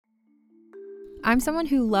I'm someone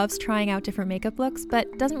who loves trying out different makeup looks,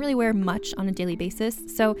 but doesn't really wear much on a daily basis,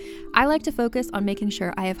 so I like to focus on making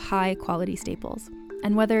sure I have high quality staples.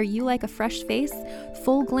 And whether you like a fresh face,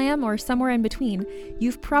 full glam, or somewhere in between,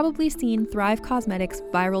 you've probably seen Thrive Causemetics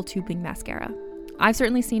Viral Tubing Mascara. I've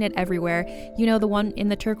certainly seen it everywhere. You know, the one in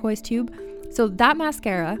the turquoise tube? So that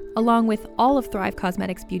mascara, along with all of Thrive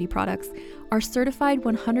Causemetics beauty products, are certified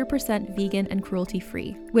 100% vegan and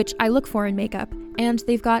cruelty-free, which I look for in makeup, and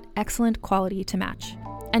they've got excellent quality to match.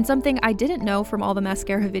 And something I didn't know from all the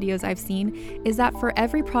mascara videos I've seen is that for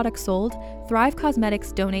every product sold, Thrive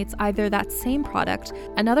Causemetics donates either that same product,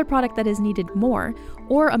 another product that is needed more,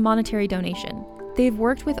 or a monetary donation. They've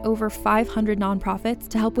worked with over 500 nonprofits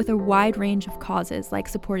to help with a wide range of causes like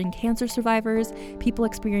supporting cancer survivors, people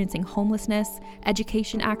experiencing homelessness,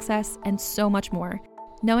 education access, and so much more.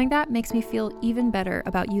 Knowing that makes me feel even better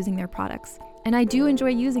about using their products. And I do enjoy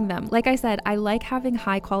using them. Like I said, I like having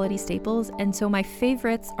high quality staples, and so my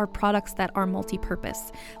favorites are products that are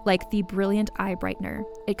multi-purpose, like the Brilliant Eye Brightener.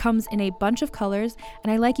 It comes in a bunch of colors,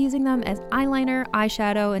 and I like using them as eyeliner,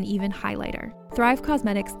 eyeshadow, and even highlighter. Thrive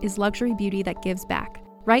Causemetics is luxury beauty that gives back.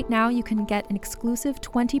 Right now, you can get an exclusive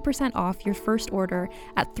 20% off your first order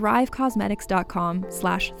at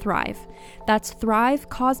thrivecausemetics.com/thrive. That's Thrive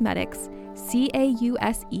Causemetics,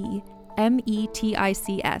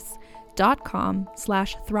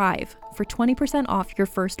 CAUSEMETICS.com/thrive for 20% off your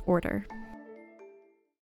first order.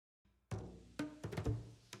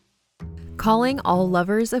 Calling all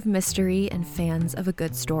lovers of mystery and fans of a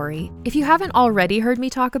good story. If you haven't already heard me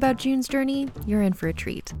talk about June's Journey, you're in for a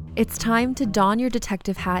treat. It's time to don your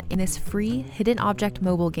detective hat in this free hidden object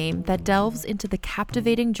mobile game that delves into the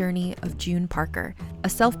captivating journey of June Parker, a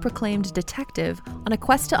self-proclaimed detective on a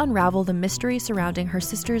quest to unravel the mystery surrounding her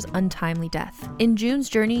sister's untimely death. In June's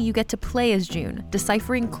Journey, you get to play as June,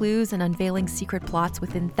 deciphering clues and unveiling secret plots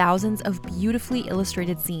within thousands of beautifully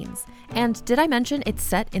illustrated scenes. And did I mention it's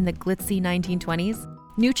set in the glitzy 1920s?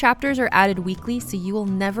 New chapters are added weekly, so you will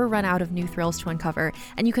never run out of new thrills to uncover,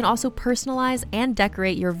 and you can also personalize and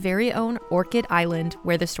decorate your very own Orchid Island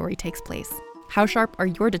where the story takes place. How sharp are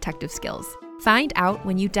your detective skills? Find out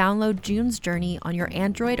when you download June's Journey on your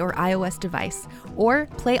Android or iOS device, or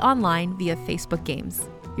play online via Facebook Games.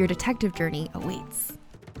 Your detective journey awaits.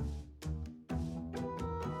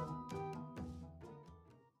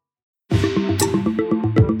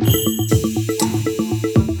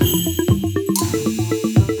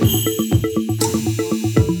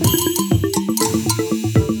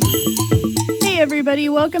 Everybody,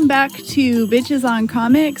 welcome back to Bitches on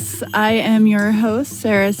Comics. I am your host,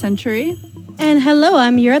 Sarah Century. And hello,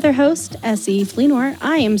 I'm your other host, S.E. Fleenor.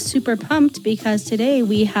 I am super pumped because today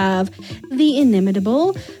we have the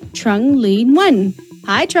inimitable Trung Le Nguyen.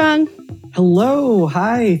 Hi, Trung. Hello,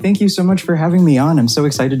 hi. Thank you so much for having me on. I'm so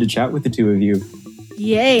excited to chat with the two of you.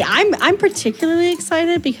 Yay. I'm particularly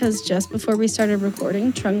excited because just before we started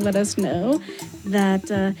recording, Trung let us know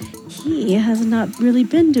that he has not really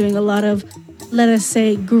been doing a lot of, let us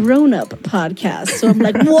say, grown-up podcasts. So I'm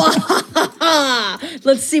like, whoa,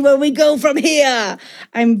 let's see where we go from here.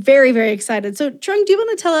 I'm very, very excited. So Trung, do you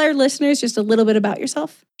want to tell our listeners just a little bit about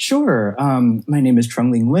yourself? Sure. My name is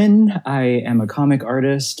Trung Le Nguyen. I am a comic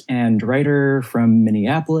artist and writer from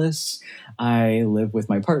Minneapolis. I live with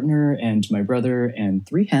my partner and my brother and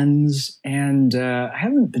 3 hens. And I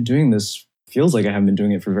haven't been doing this. Feels like I haven't been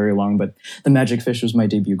doing it for very long, but The Magic Fish was my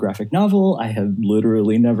debut graphic novel. I have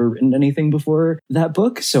literally never written anything before that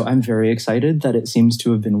book, so I'm very excited that it seems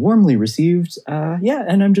to have been warmly received.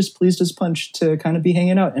 And I'm just pleased as punch to kind of be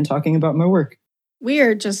hanging out and talking about my work. We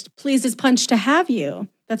are just pleased as punch to have you.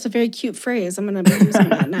 That's a very cute phrase. I'm going to be using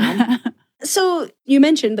that now. So you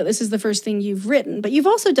mentioned that this is the first thing you've written, but you've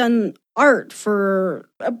also done art for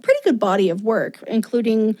a pretty good body of work,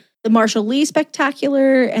 including the Marshall Lee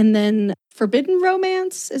Spectacular and then Forbidden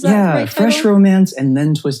Romance. Is that the right title? Fresh Romance and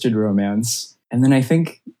then Twisted Romance. And then I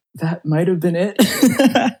think that might have been it.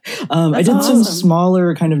 I did some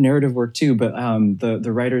smaller kind of narrative work too, but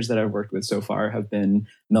the writers that I've worked with so far have been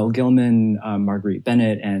Mel Gilman, Marguerite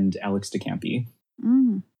Bennett, and Alex DeCampi.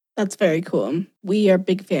 Mm. That's very cool. We are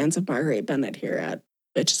big fans of Marguerite Bennett here at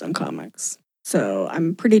Bitches on Comics. So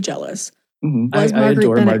I'm pretty jealous. Mm-hmm. I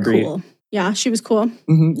adore Bennett Marguerite. Cool? Yeah, she was cool.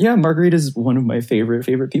 Mm-hmm. Yeah, Marguerite is one of my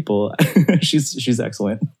favorite people. She's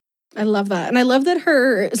excellent. I love that. And I love that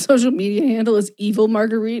her social media handle is Evil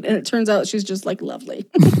Marguerite, and it turns out she's just like lovely.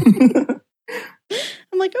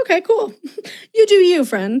 I'm like, okay, cool. You do you,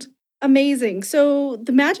 friend. Amazing. So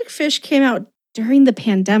The Magic Fish came out during the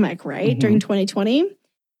pandemic, right? Mm-hmm. During 2020.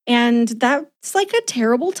 And that's like a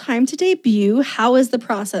terrible time to debut. How has the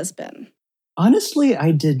process been? Honestly,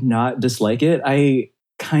 I did not dislike it. I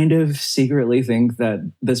kind of secretly think that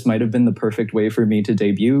this might have been the perfect way for me to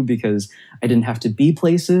debut because I didn't have to be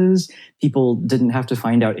places. People didn't have to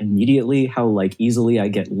find out immediately how like easily I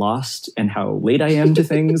get lost and how late I am to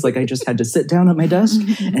things. Like I just had to sit down at my desk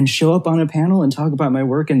and show up on a panel and talk about my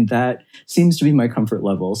work. And that seems to be my comfort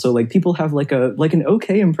level. So like people have like an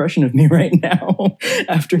okay impression of me right now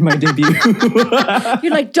after my debut.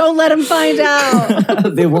 You're like, don't let them find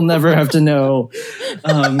out. They will never have to know.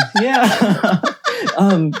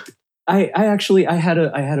 I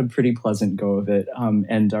had a pretty pleasant go of it.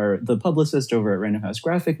 And the publicist over at Random House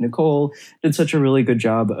Graphic, Nicole, did such a really good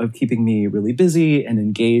job of keeping me really busy and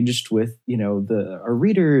engaged with, our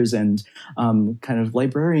readers and kind of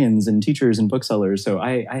librarians and teachers and booksellers. So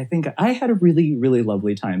I think I had a really, really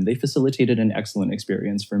lovely time. They facilitated an excellent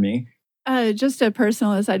experience for me. Just a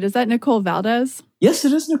personal aside, is that Nicole Valdez? Yes,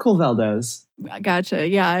 it is Nicole Valdez. Gotcha.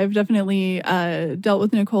 Yeah, I've definitely dealt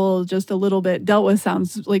with Nicole just a little bit. Dealt with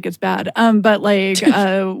sounds like it's bad. But like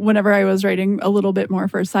whenever I was writing a little bit more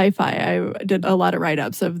for sci-fi, I did a lot of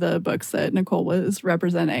write-ups of the books that Nicole was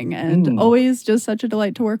representing, and always just such a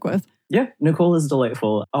delight to work with. Yeah, Nicole is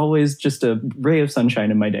delightful. Always just a ray of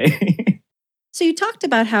sunshine in my day. So you talked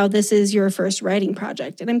about how this is your first writing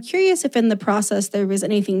project, and I'm curious if in the process there was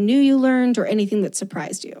anything new you learned or anything that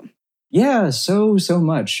surprised you. Yeah, so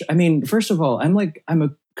much. I mean, first of all, I'm a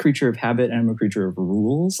creature of habit and I'm a creature of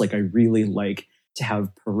rules. Like I really like to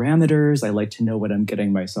have parameters. I like to know what I'm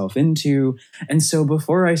getting myself into. And so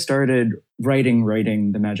before I started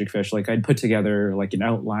writing The Magic Fish, like I'd put together like an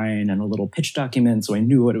outline and a little pitch document so I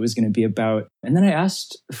knew what it was going to be about. And then I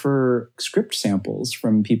asked for script samples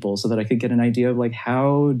from people so that I could get an idea of like,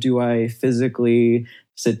 how do I physically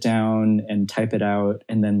sit down and type it out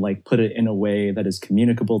and then like put it in a way that is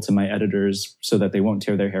communicable to my editors so that they won't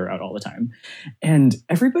tear their hair out all the time. And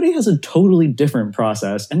everybody has a totally different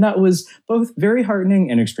process. And that was both very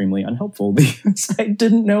heartening and extremely unhelpful because I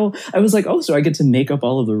didn't know. I was like, oh, so I get to make up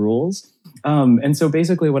all of the rules. And so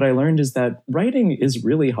basically what I learned is that writing is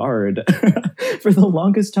really hard for the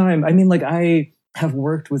longest time. I mean, like I have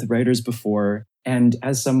worked with writers before, and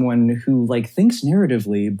as someone who like thinks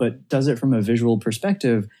narratively but does it from a visual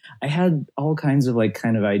perspective, I had all kinds of like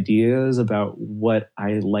kind of ideas about what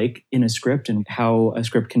I like in a script and how a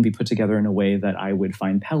script can be put together in a way that I would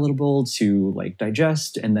find palatable to like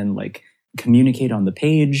digest and then like communicate on the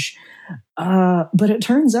page. But it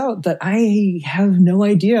turns out that I have no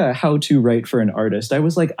idea how to write for an artist. I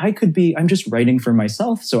was like, I'm just writing for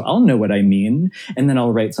myself, so I'll know what I mean, and then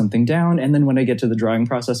I'll write something down, and then when I get to the drawing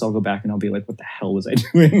process, I'll go back and I'll be like, what the hell was I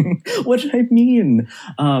doing? What did I mean?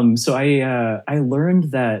 So I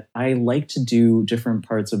learned that I like to do different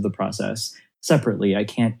parts of the process separately. I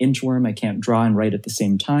can't inchworm, I can't draw and write at the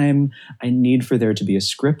same time. I need for there to be a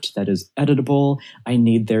script that is editable. I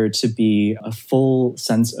need there to be a full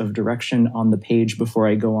sense of direction on the page before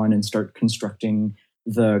I go on and start constructing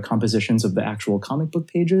the compositions of the actual comic book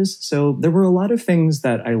pages. So there were a lot of things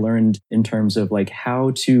that I learned in terms of like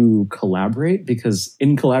how to collaborate, because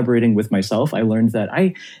in collaborating with myself, I learned that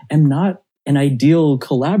I am not an ideal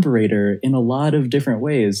collaborator in a lot of different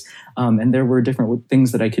ways. And there were different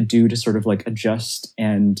things that I could do to sort of like adjust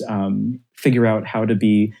and figure out how to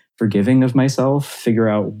be forgiving of myself, figure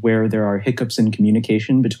out where there are hiccups in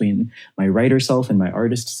communication between my writer self and my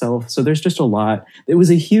artist self. So there's just a lot. It was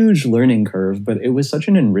a huge learning curve, but it was such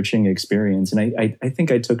an enriching experience. And I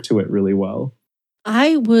think I took to it really well.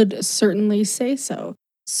 I would certainly say so.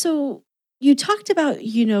 So you talked about,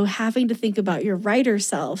 having to think about your writer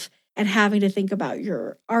self and having to think about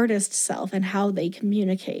your artist self and how they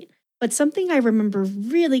communicate. But something I remember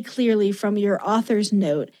really clearly from your author's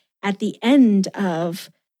note at the end of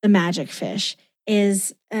The Magic Fish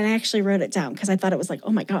is, and I actually wrote it down because I thought it was like,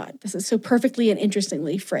 oh my God, this is so perfectly and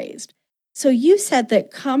interestingly phrased. So you said that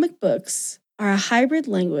comic books are a hybrid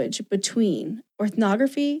language between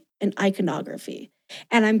orthography and iconography.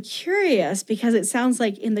 And I'm curious because it sounds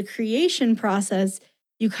like in the creation process,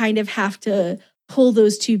 you kind of have to pull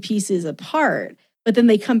those two pieces apart, but then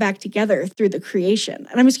they come back together through the creation.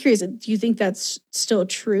 And I'm just curious, do you think that's still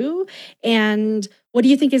true? And what do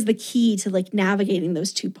you think is the key to like navigating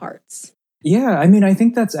those two parts? Yeah, I mean, I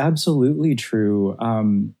think that's absolutely true.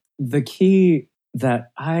 The key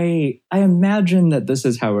that I imagine that this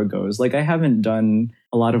is how it goes. Like I haven't done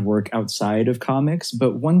a lot of work outside of comics,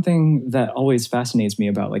 but one thing that always fascinates me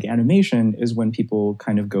about like animation is when people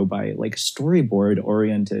kind of go by like storyboard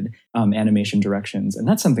oriented animation directions. And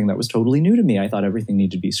that's something that was totally new to me. I thought everything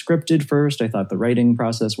needed to be scripted first. I thought the writing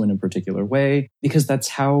process went a particular way because that's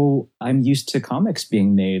how I'm used to comics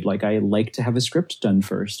being made. Like I like to have a script done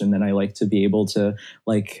first, and then I like to be able to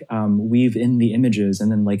like weave in the images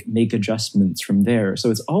and then like make adjustments from there.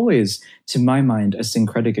 So it's always, to my mind, a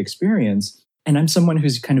syncretic experience. And I'm someone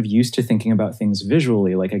who's kind of used to thinking about things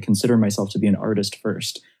visually. Like I consider myself to be an artist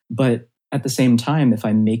first. But at the same time, if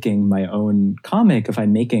I'm making my own comic, if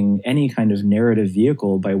I'm making any kind of narrative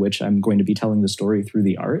vehicle by which I'm going to be telling the story through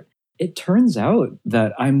the art, it turns out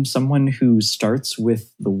that I'm someone who starts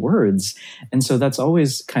with the words. And so that's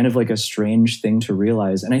always kind of like a strange thing to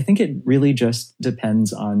realize. And I think it really just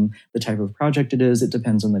depends on the type of project it is. It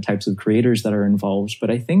depends on the types of creators that are involved.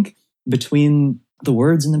 But I think between the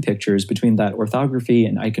words and the pictures, between that orthography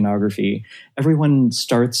and iconography, everyone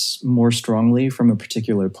starts more strongly from a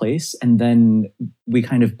particular place. And then we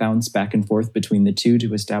kind of bounce back and forth between the two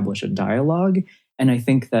to establish a dialogue. And I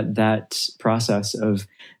think that that process of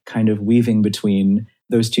kind of weaving between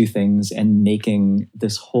those two things and making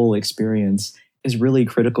this whole experience is really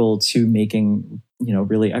critical to making, you know,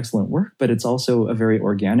 really excellent work, but it's also a very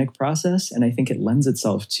organic process. And I think it lends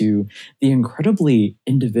itself to the incredibly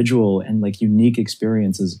individual and like unique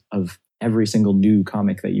experiences of every single new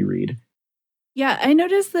comic that you read. Yeah, I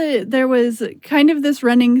noticed that there was kind of this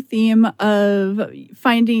running theme of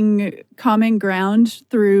finding common ground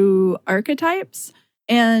through archetypes.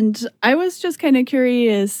 And I was just kind of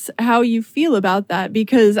curious how you feel about that,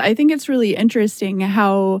 because I think it's really interesting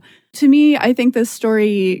how, to me, I think this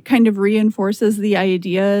story kind of reinforces the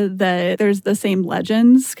idea that there's the same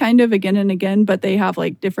legends kind of again and again, but they have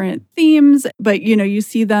like different themes. But, you know, you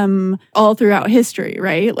see them all throughout history,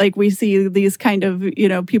 right? Like we see these kind of, you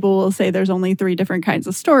know, people will say there's only 3 different kinds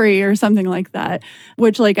of story or something like that,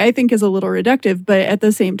 which like I think is a little reductive. But at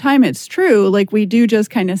the same time, it's true. Like we do just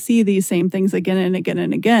kind of see these same things again and again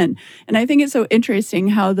and again. And I think it's so interesting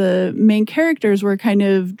how the main characters were kind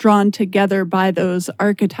of drawn together by those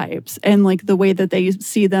archetypes and like the way that they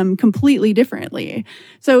see them completely differently.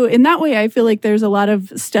 So in that way, I feel like there's a lot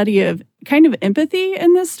of study of kind of empathy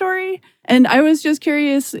in this story. And I was just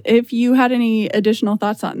curious if you had any additional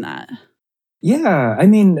thoughts on that. Yeah, I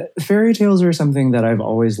mean, fairy tales are something that I've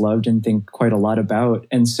always loved and think quite a lot about.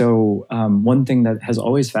 And so one thing that has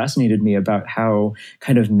always fascinated me about how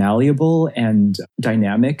kind of malleable and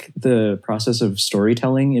dynamic the process of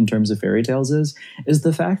storytelling in terms of fairy tales is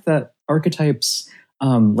the fact that archetypes,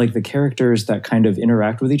 like the characters that kind of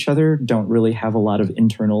interact with each other, don't really have a lot of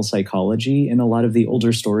internal psychology in a lot of the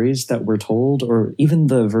older stories that we're told, or even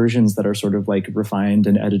the versions that are sort of like refined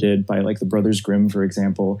and edited by like the Brothers Grimm, for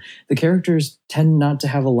example. The characters tend not to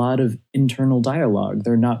have a lot of internal dialogue.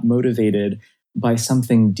 They're not motivated by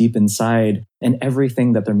something deep inside, and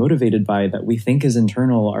everything that they're motivated by that we think is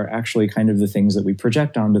internal are actually kind of the things that we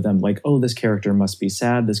project onto them, like, oh, this character must be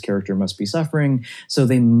sad, this character must be suffering, so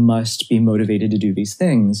they must be motivated to do these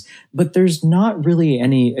things. But there's not really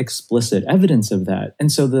any explicit evidence of that. And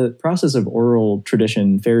so the process of oral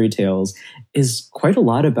tradition fairy tales is quite a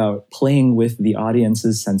lot about playing with the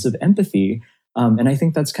audience's sense of empathy. And I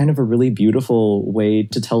think that's kind of a really beautiful way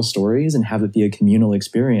to tell stories and have it be a communal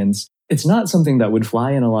experience. It's not something that would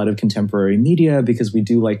fly in a lot of contemporary media because we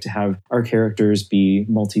do like to have our characters be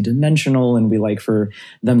multidimensional, and we like for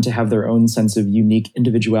them to have their own sense of unique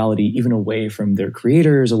individuality, even away from their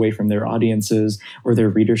creators, away from their audiences or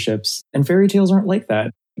their readerships. And fairy tales aren't like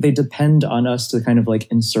that. They depend on us to kind of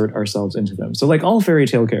like insert ourselves into them. So like all fairy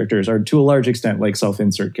tale characters are to a large extent like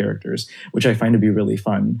self-insert characters, which I find to be really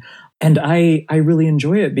fun. And I really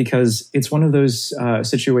enjoy it because it's one of those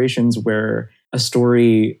situations where a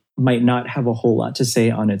story might not have a whole lot to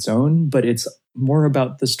say on its own, but it's more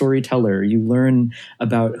about the storyteller. You learn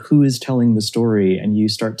about who is telling the story, and you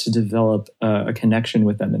start to develop a connection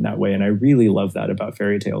with them in that way. And I really love that about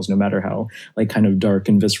fairy tales, no matter how like kind of dark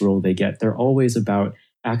and visceral they get. They're always about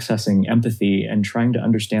accessing empathy and trying to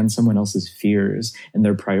understand someone else's fears and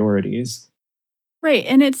their priorities. Right.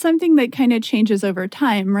 And it's something that kind of changes over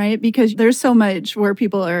time, right? Because there's so much where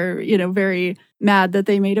people are, you know, very mad that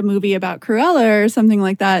they made a movie about Cruella or something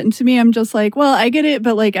like that. And to me, I'm just like, well, I get it.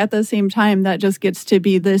 But like at the same time, that just gets to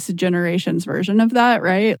be this generation's version of that,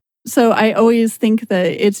 right? So I always think that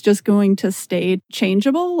it's just going to stay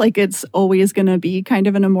changeable. Like it's always going to be kind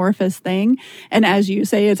of an amorphous thing. And as you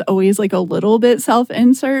say, it's always like a little bit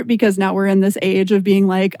self-insert because now we're in this age of being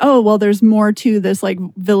like, oh, well, there's more to this like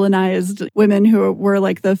villainized women who were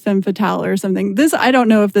like the femme fatale or something. This, I don't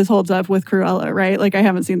know if this holds up with Cruella, right? Like I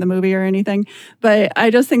haven't seen the movie or anything, but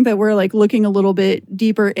I just think that we're like looking a little bit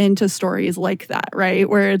deeper into stories like that, right?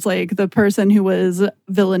 Where it's like the person who was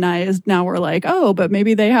villainized, now we're like, oh, but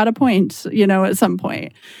maybe they had a point, at some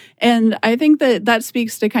point. And I think that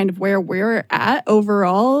speaks to kind of where we're at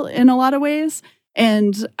overall in a lot of ways.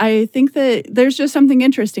 And I think that there's just something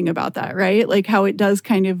interesting about that, right? Like how it does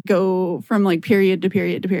kind of go from like period to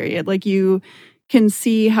period to period. Like you can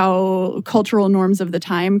see how cultural norms of the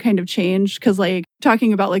time kind of changed. Because like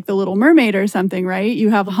talking about like The Little Mermaid or something, right? You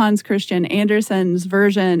have Hans Christian Andersen's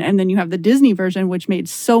version, and then you have the Disney version, which made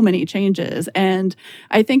so many changes. And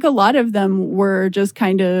I think a lot of them were just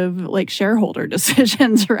kind of like shareholder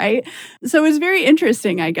decisions, right? So it's very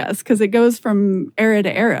interesting, I guess, because it goes from era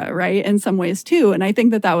to era, right? In some ways too. And I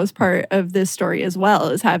think that was part of this story as well,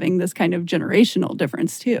 is having this kind of generational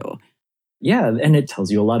difference too. Yeah, and it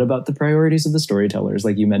tells you a lot about the priorities of the storytellers.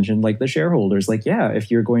 Like you mentioned, like the shareholders. Like, yeah, if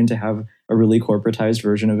you're going to have a really corporatized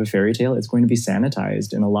version of a fairy tale, it's going to be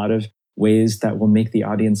sanitized in a lot of ways that will make the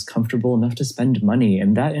audience comfortable enough to spend money.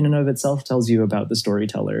 And that in and of itself tells you about the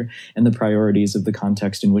storyteller and the priorities of the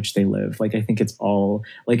context in which they live. Like, I think it's all,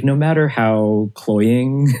 like, no matter how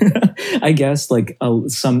cloying, I guess, like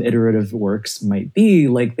some iterative works might be,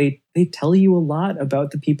 like they tell you a lot about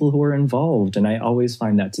the people who are involved. And I always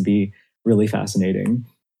find that to be really fascinating.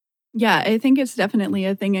 Yeah, I think it's definitely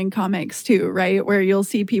a thing in comics too, right? Where you'll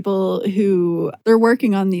see people who they're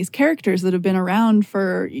working on these characters that have been around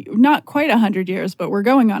for not quite 100 years, but we're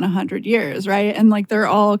going on 100 years, right? And like they're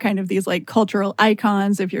all kind of these like cultural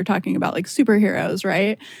icons if you're talking about like superheroes,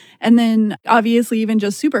 right? And then obviously even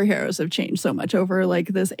just superheroes have changed so much over like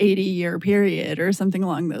this 80-year period or something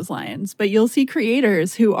along those lines. But you'll see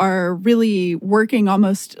creators who are really working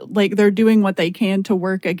almost like they're doing what they can to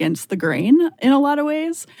work against the grain in a lot of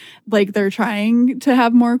ways. Like they're trying to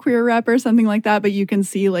have more queer rep or something like that, but you can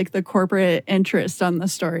see like the corporate interest on the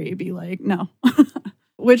story be like, no.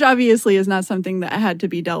 Which obviously is not something that had to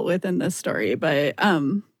be dealt with in this story, but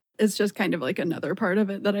it's just kind of like another part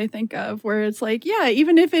of it that I think of where it's like, yeah,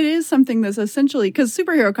 even if it is something that's essentially, because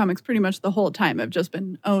superhero comics pretty much the whole time have just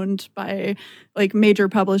been owned by like major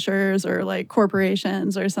publishers or like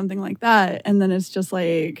corporations or something like that. And then it's just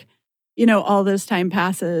like, all this time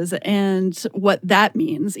passes and what that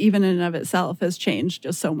means, even in and of itself, has changed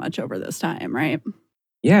just so much over this time, right?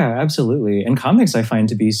 Yeah, absolutely. And comics I find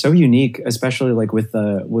to be so unique, especially like with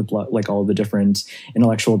like all the different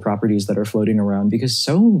intellectual properties that are floating around, because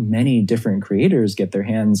so many different creators get their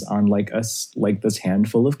hands on like this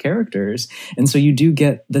handful of characters. And so you do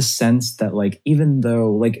get the sense that like, even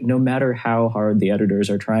though like no matter how hard the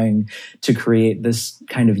editors are trying to create this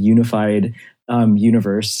kind of unified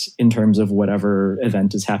universe in terms of whatever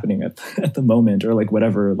event is happening at the moment, or like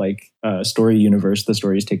whatever like story universe the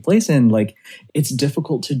stories take place in, like it's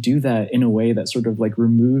difficult to do that in a way that sort of like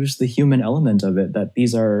removes the human element of it, that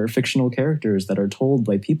these are fictional characters that are told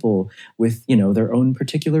by people with, their own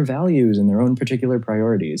particular values and their own particular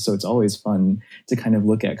priorities. So it's always fun to kind of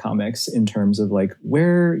look at comics in terms of like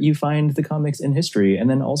where you find the comics in history, and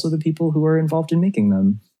then also the people who are involved in making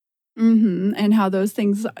them. Mm-hmm. And how those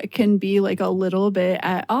things can be like a little bit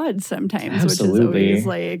at odds sometimes, Absolutely. Which is always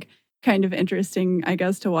like kind of interesting, I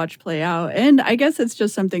guess, to watch play out. And I guess it's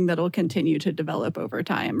just something that'll continue to develop over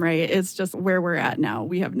time, right? It's just where we're at now.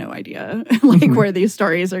 We have no idea like where these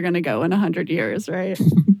stories are going to go in 100 years, right?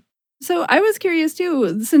 So I was curious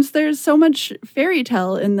too, since there's so much fairy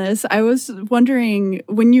tale in this, I was wondering,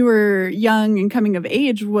 when you were young and coming of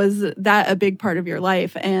age, was that a big part of your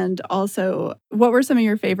life? And also, what were some of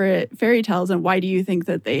your favorite fairy tales, and why do you think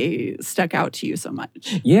that they stuck out to you so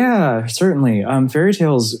much? Yeah, certainly. Fairy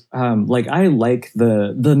tales, like I like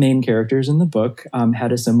the main characters in the book,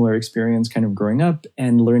 had a similar experience kind of growing up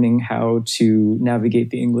and learning how to navigate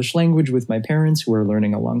the English language with my parents who were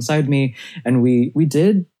learning alongside me. And we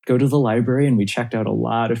did go to the library and we checked out a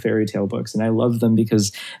lot of fairy tale books. And I loved them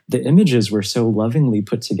because the images were so lovingly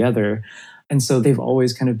put together. And so they've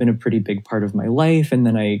always kind of been a pretty big part of my life. And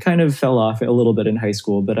then I kind of fell off a little bit in high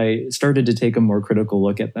school, but I started to take a more critical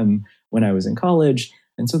look at them when I was in college.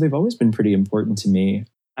 And so they've always been pretty important to me.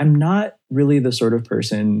 I'm not really the sort of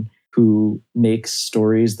person who makes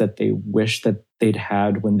stories that they wish that they'd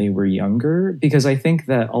had when they were younger, because I think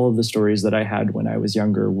that all of the stories that I had when I was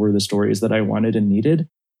younger were the stories that I wanted and needed.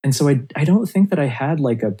 And so I don't think that I had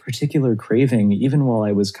like a particular craving, even while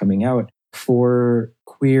I was coming out, for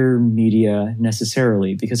queer media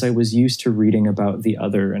necessarily, because I was used to reading about the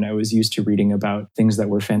other, and I was used to reading about things that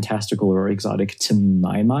were fantastical or exotic to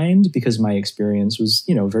my mind, because my experience was,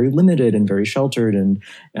 very limited and very sheltered, and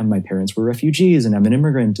my parents were refugees and I'm an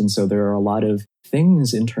immigrant. And so there are a lot of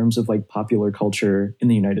things in terms of like popular culture in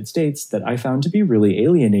the United States that I found to be really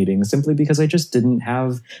alienating, simply because I just didn't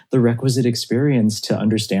have the requisite experience to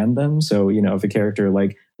understand them. So, if a character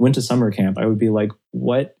like went to summer camp, I would be like,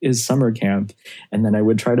 what is summer camp? And then I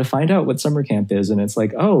would try to find out what summer camp is. And it's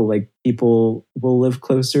like, oh, like people will live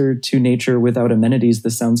closer to nature without amenities.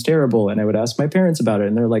 This sounds terrible. And I would ask my parents about it.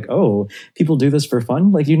 And they're like, oh, people do this for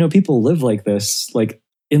fun? Like, people live like this, like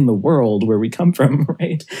in the world where we come from,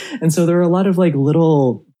 right? And so there are a lot of like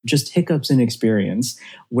little just hiccups in experience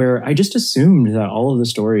where I just assumed that all of the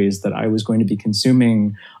stories that I was going to be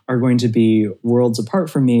consuming are going to be worlds apart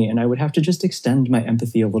from me, and I would have to just extend my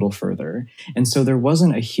empathy a little further. And so there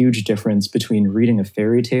wasn't a huge difference between reading a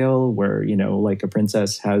fairy tale where, like a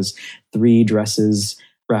princess has 3 dresses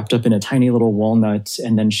wrapped up in a tiny little walnut,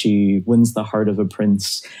 and then she wins the heart of a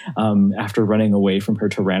prince after running away from her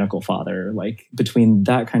tyrannical father. Like between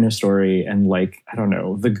that kind of story and like, I don't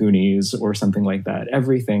know, The Goonies or something like that,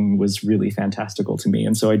 everything was really fantastical to me.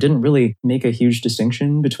 And so I didn't really make a huge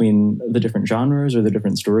distinction between the different genres or the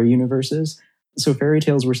different story universes. So fairy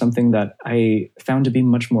tales were something that I found to be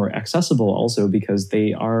much more accessible also because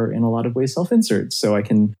they are in a lot of ways self-insert. So I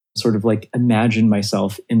can sort of like imagine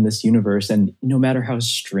myself in this universe. And no matter how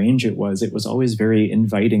strange it was always very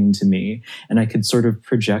inviting to me. And I could sort of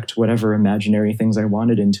project whatever imaginary things I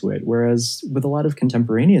wanted into it. Whereas with a lot of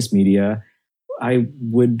contemporaneous media, I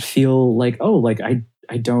would feel like, oh, like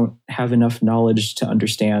I don't have enough knowledge to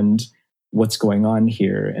understand what's going on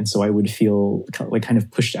here. And so I would feel like kind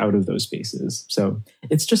of pushed out of those spaces. So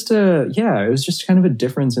it's just it was just kind of a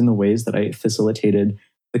difference in the ways that I facilitated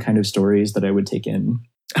the kind of stories that I would take in.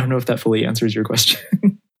 I don't know if that fully answers your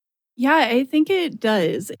question. Yeah, I think it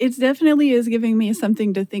does. It definitely is giving me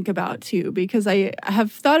something to think about too, because I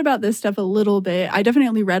have thought about this stuff a little bit. I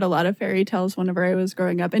definitely read a lot of fairy tales whenever I was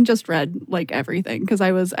growing up and just read like everything because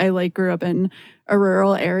I grew up in a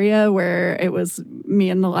rural area where it was me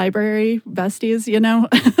and the library besties,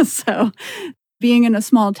 So being in a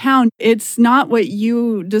small town, it's not what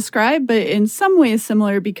you describe, but in some ways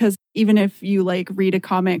similar, because even if you like read a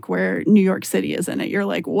comic where New York City is in it, you're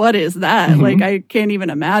like, what is that? Mm-hmm. Like, I can't even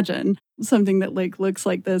imagine something that like looks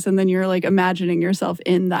like this. And then you're like imagining yourself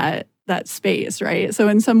in that space, right? So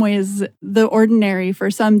in some ways, the ordinary for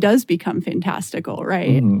some does become fantastical,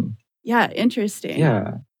 right? Mm-hmm. Yeah, interesting.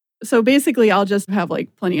 Yeah. So basically, I'll just have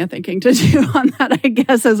like plenty of thinking to do on that, I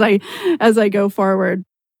guess, as I go forward.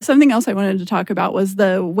 Something else I wanted to talk about was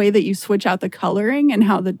the way that you switch out the coloring and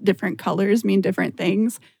how the different colors mean different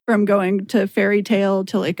things, from going to fairy tale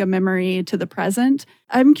to like a memory to the present.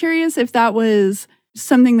 I'm curious if that was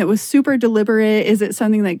something that was super deliberate. Is it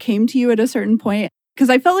something that came to you at a certain point? Because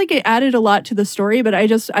I felt like it added a lot to the story, but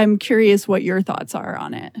I'm curious what your thoughts are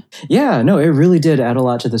on it. Yeah, no, it really did add a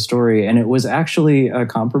lot to the story. And it was actually a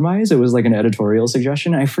compromise. It was like an editorial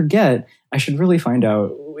suggestion. I forget. I should really find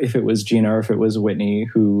out if it was Gina or if it was Whitney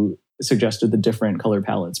who suggested the different color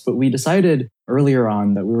palettes. But we decided earlier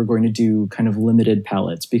on that we were going to do kind of limited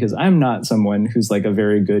palettes because I'm not someone who's like a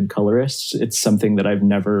very good colorist. It's something that I've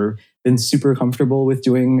never been super comfortable with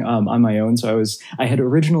doing on my own. So I had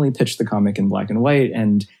originally pitched the comic in black and white,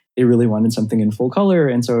 and they really wanted something in full color.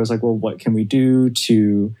 And so I was like, well, what can we do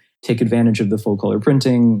to take advantage of the full color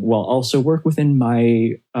printing while also work within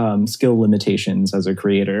my skill limitations as a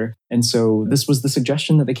creator? And so this was the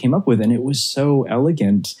suggestion that they came up with. And it was so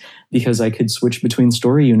elegant because I could switch between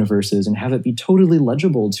story universes and have it be totally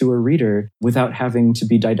legible to a reader without having to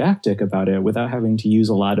be didactic about it, without having to use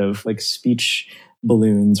a lot of like speech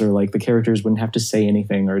balloons, or like the characters wouldn't have to say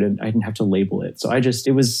anything, or I didn't have to label it. So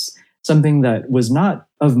it was something that was not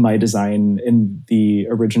of my design in the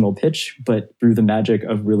original pitch, but through the magic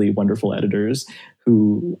of really wonderful editors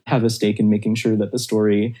who have a stake in making sure that the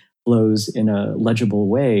story flows in a legible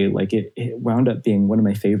way. Like it wound up being one of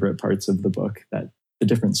my favorite parts of the book, that the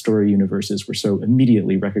different story universes were so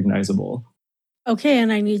immediately recognizable. Okay,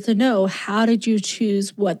 and I need to know, how did you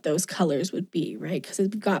choose what those colors would be, right? Because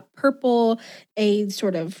we've got purple, a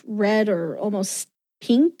sort of red or almost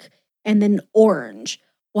pink, and then orange.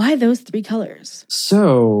 Why those 3 colors?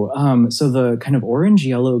 So the kind of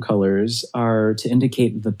orange-yellow colors are to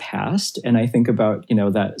indicate the past. And I think about,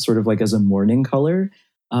 that sort of like as a mourning color.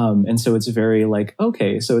 And so it's very like,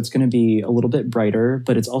 okay, so it's going to be a little bit brighter,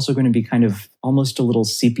 but it's also going to be kind of almost a little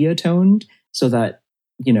sepia toned so that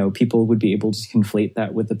people would be able to conflate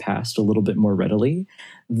that with the past a little bit more readily.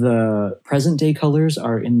 The present day colors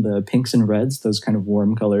are in the pinks and reds, those kind of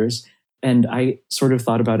warm colors. And I sort of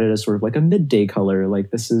thought about it as sort of like a midday color.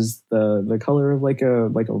 Like this is the color of like a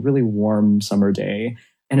really warm summer day.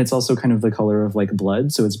 And it's also kind of the color of like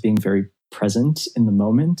blood. So it's being very present in the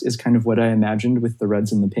moment is kind of what I imagined with the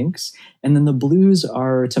reds and the pinks. And then the blues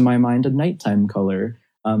are, to my mind, a nighttime color.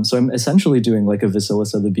 So I'm essentially doing like a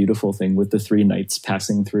Vasilisa the Beautiful thing with the 3 nights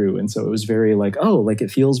passing through. And so it was very like,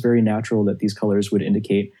 it feels very natural that these colors would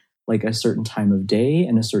indicate like a certain time of day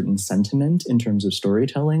and a certain sentiment in terms of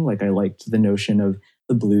storytelling. Like I liked the notion of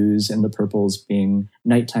the blues and the purples being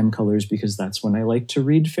nighttime colors because that's when I like to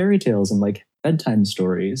read fairy tales and like bedtime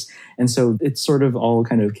stories. And so it sort of all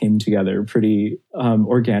kind of came together pretty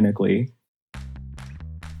organically.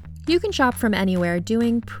 You can shop from anywhere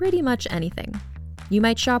doing pretty much anything. You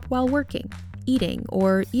might shop while working, eating,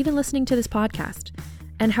 or even listening to this podcast.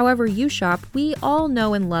 And however you shop, we all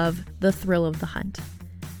know and love the thrill of the hunt.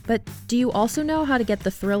 But do you also know how to get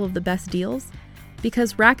the thrill of the best deals?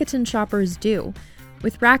 Because Rakuten shoppers do.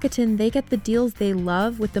 With Rakuten, they get the deals they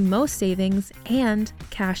love with the most savings and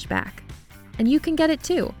cash back. And you can get it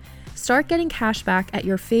too. Start getting cash back at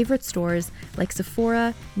your favorite stores like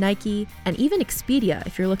Sephora, Nike, and even Expedia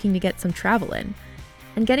if you're looking to get some travel in.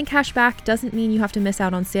 And getting cash back doesn't mean you have to miss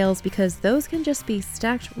out on sales because those can just be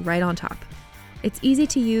stacked right on top. It's easy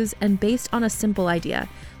to use and based on a simple idea.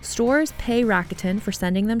 Stores pay Rakuten for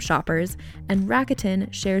sending them shoppers, and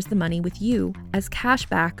Rakuten shares the money with you as cash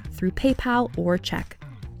back through PayPal or check.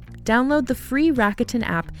 Download the free Rakuten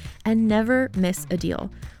app and never miss a deal.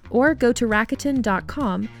 Or go to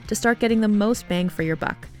Rakuten.com to start getting the most bang for your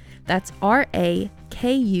buck. That's Rakuten.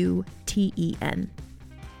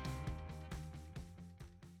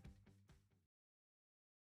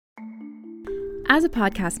 As a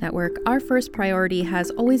podcast network, our first priority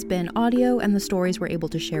has always been audio and the stories we're able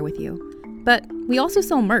to share with you. But we also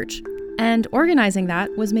sell merch, and organizing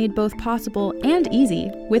that was made both possible and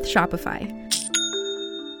easy with Shopify.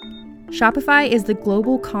 Shopify is the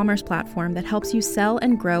global commerce platform that helps you sell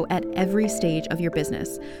and grow at every stage of your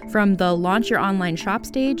business, from the launch your online shop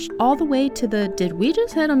stage all the way to the did we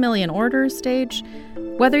just hit 1 million orders stage.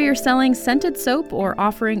 Whether you're selling scented soap or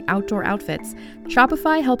offering outdoor outfits,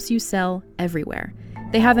 Shopify helps you sell everywhere.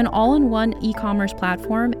 They have an all-in-one e-commerce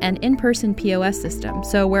platform and in-person POS system,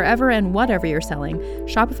 so wherever and whatever you're selling,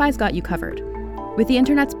 Shopify's got you covered. With the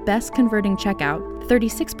internet's best converting checkout,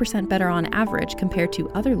 36% better on average compared to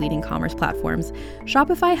other leading commerce platforms,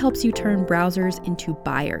 Shopify helps you turn browsers into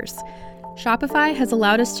buyers. Shopify has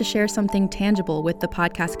allowed us to share something tangible with the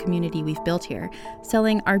podcast community we've built here,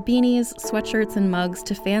 selling our beanies, sweatshirts, and mugs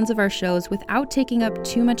to fans of our shows without taking up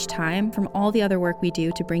too much time from all the other work we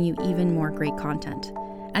do to bring you even more great content.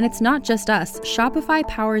 And it's not just us. Shopify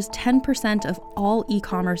powers 10% of all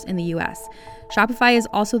e-commerce in the US. Shopify is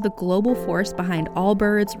also the global force behind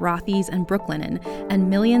Allbirds, Rothy's, and Brooklinen, and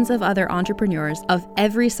millions of other entrepreneurs of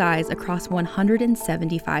every size across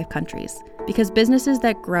 175 countries. Because businesses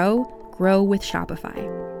that grow with Shopify.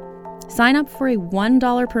 Sign up for a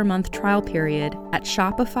 $1 per month trial period at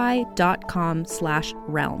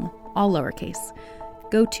shopify.com/realm, all lowercase.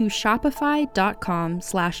 Go to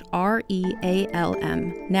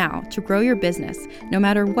shopify.com/REALM now to grow your business, no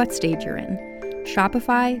matter what stage you're in.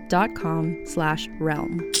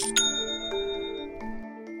 Shopify.com/realm.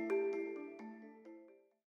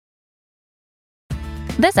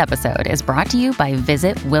 This episode is brought to you by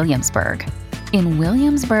Visit Williamsburg. In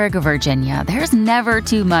Williamsburg, Virginia, there's never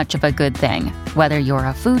too much of a good thing. Whether you're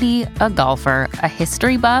a foodie, a golfer, a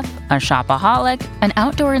history buff, a shopaholic, an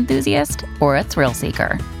outdoor enthusiast, or a thrill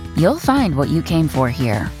seeker, you'll find what you came for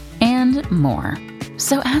here and more.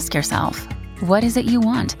 So ask yourself, what is it you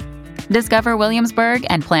want? Discover Williamsburg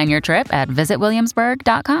and plan your trip at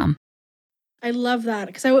visitwilliamsburg.com. I love that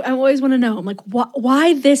because I always want to know. I'm like,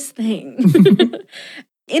 why this thing?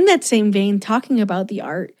 In that same vein, talking about the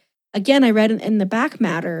art, again, I read in the back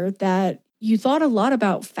matter that you thought a lot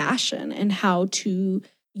about fashion and how to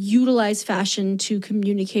utilize fashion to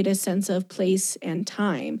communicate a sense of place and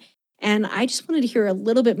time. And I just wanted to hear a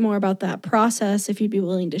little bit more about that process, if you'd be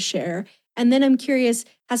willing to share. And then I'm curious,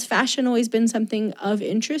 has fashion always been something of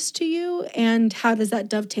interest to you? And how does that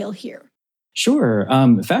dovetail here? Sure.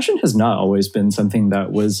 Fashion has not always been something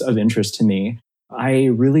that was of interest to me. I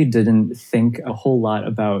really didn't think a whole lot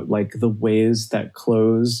about like the ways that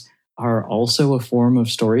clothes are also a form of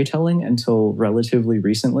storytelling until relatively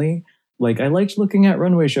recently. Like I liked looking at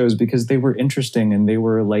runway shows because they were interesting and they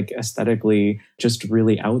were like aesthetically just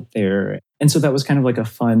really out there. And so that was kind of like a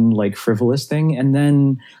fun, like frivolous thing. And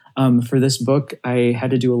then For this book, I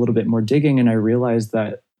had to do a little bit more digging, and I realized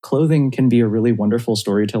that clothing can be a really wonderful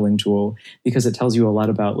storytelling tool because it tells you a lot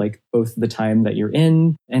about like both the time that you're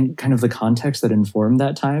in and kind of the context that informed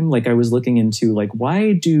that time. Like I was looking into like,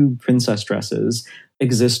 why do princess dresses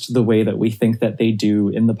exist the way that we think that they do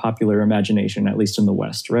in the popular imagination, at least in the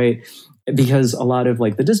West, right? Because a lot of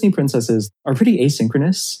like the Disney princesses are pretty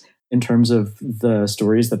asynchronous in terms of the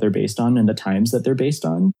stories that they're based on and the times that they're based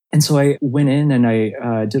on. And so I went in and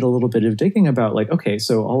I did a little bit of digging about like, okay,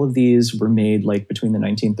 so all of these were made like between the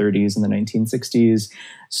 1930s and the 1960s.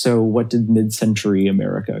 So what did mid-century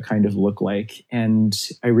America kind of look like? And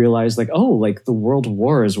I realized like, oh, like the world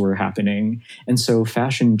wars were happening. And so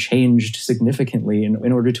fashion changed significantly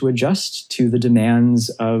in order to adjust to the demands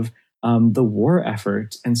of the war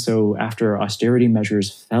effort. And so after austerity measures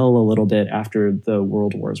fell a little bit after the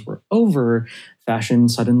world wars were over, fashion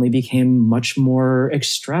suddenly became much more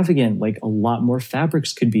extravagant, like a lot more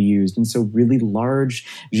fabrics could be used. And so really large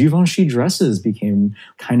Givenchy dresses became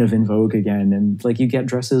kind of in vogue again. And like you get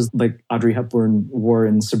dresses like Audrey Hepburn wore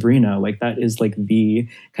in Sabrina, like that is like the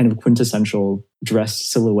kind of quintessential dress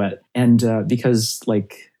silhouette. And because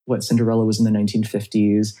like what Cinderella was in the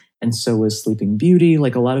 1950s, and so was Sleeping Beauty,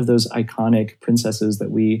 like a lot of those iconic princesses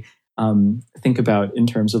that we think about in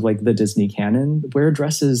terms of like the Disney canon, wear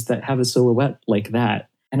dresses that have a silhouette like that.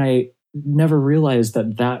 And I never realized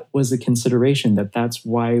that that was a consideration, that that's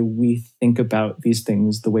why we think about these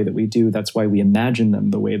things the way that we do. That's why we imagine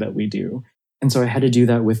them the way that we do. And so I had to do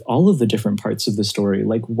that with all of the different parts of the story.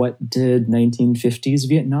 Like, what did 1950s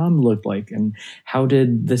Vietnam look like? And how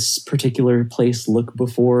did this particular place look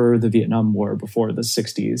before the Vietnam War, before the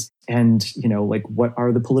 60s? And, you know, like, what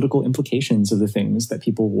are the political implications of the things that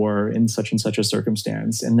people wore in such and such a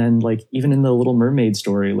circumstance? And then, like, even in the Little Mermaid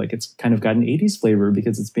story, like, it's kind of got an 80s flavor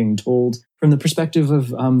because it's being told from the perspective of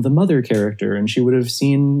the mother character. And she would have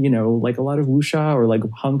seen, you know, like a lot of wuxia or like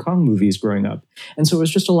Hong Kong movies growing up. And so it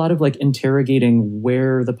was just a lot of like interrogating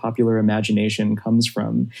where the popular imagination comes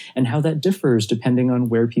from and how that differs depending on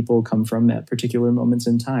where people come from at particular moments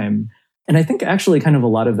in time. And I think actually kind of a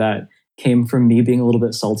lot of that came from me being a little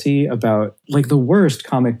bit salty about like the worst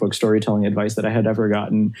comic book storytelling advice that I had ever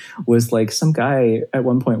gotten was like some guy at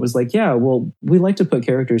one point was like, yeah, well, we like to put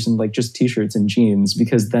characters in like just t-shirts and jeans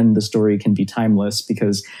because then the story can be timeless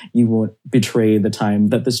because you won't betray the time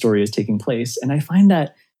that the story is taking place. And I find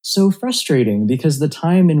that so frustrating because the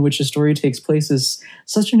time in which a story takes place is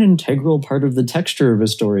such an integral part of the texture of a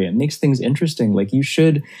story. It makes things interesting. Like you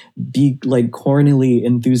should be like cornily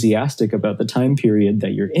enthusiastic about the time period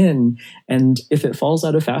that you're in. And if it falls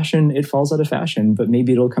out of fashion, it falls out of fashion, but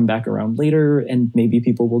maybe it'll come back around later and maybe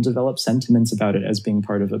people will develop sentiments about it as being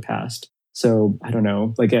part of a past. So I don't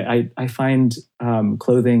know, like I find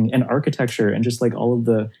clothing and architecture and just like all of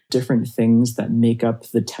the different things that make up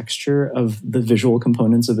the texture of the visual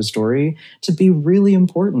components of a story to be really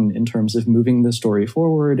important in terms of moving the story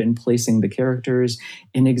forward and placing the characters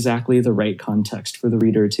in exactly the right context for the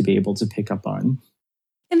reader to be able to pick up on.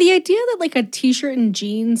 And the idea that like a t-shirt and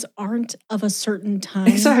jeans aren't of a certain time,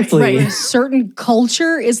 Exactly, right, a certain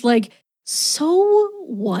culture is like so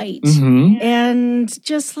white and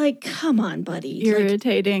just like, come on, buddy.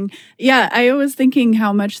 Irritating. Like, yeah, I was thinking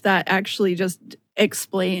how much that actually just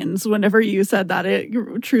explains. Whenever you said that, it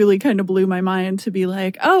truly kind of blew my mind to be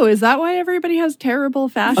like, oh, is that why everybody has terrible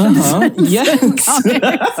fashion sense yes. in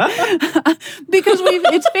comics? Because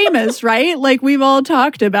it's famous, right? Like we've all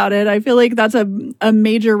talked about it. I feel like that's a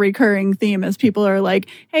major recurring theme as people are like,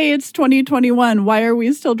 hey, it's 2021. Why are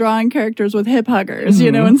we still drawing characters with hip huggers,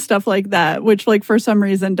 you know, and stuff like that, which like for some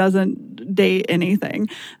reason doesn't date anything.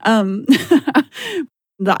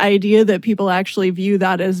 The idea that people actually view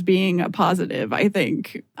that as being a positive, I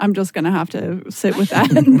think I'm just going to have to sit with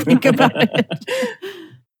that and think about it.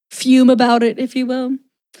 Fume about it, if you will.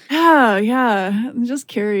 Yeah. I'm just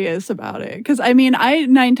curious about it. Because, I mean, I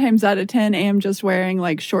 9 times out of 10 am just wearing,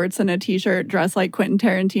 like, shorts and a T-shirt dressed like Quentin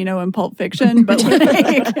Tarantino in Pulp Fiction. But,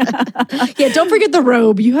 like... yeah, don't forget the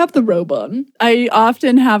robe. You have the robe on. I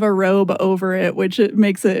often have a robe over it, which it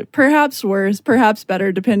makes it perhaps worse, perhaps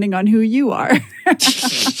better, depending on who you are.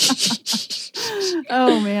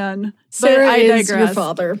 Oh, man. Sarah is your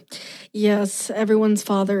father. Yes, everyone's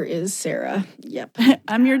father is Sarah. Yep.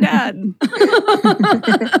 I'm your dad.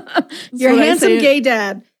 Your handsome gay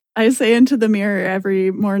dad. I say into the mirror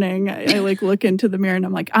every morning. I like look into the mirror and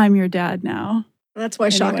I'm like, I'm your dad now. That's why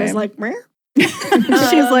Shaka's like, meh.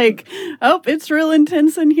 She's like, oh, it's real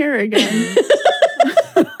intense in here again.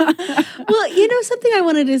 Well, you know, something I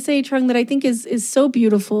wanted to say, Trung, that I think is so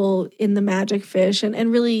beautiful in the Magic Fish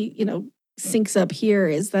and really, you know, syncs up here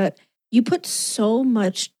is that you put so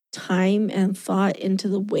much time and thought into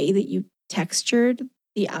the way that you textured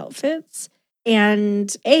the outfits.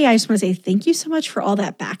 And I just want to say thank you so much for all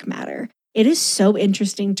that back matter. It is so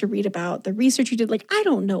interesting to read about the research you did. Like, I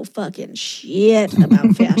don't know fucking shit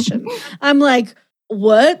about fashion. I'm like,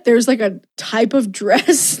 what? There's like a type of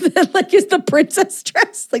dress that like is the princess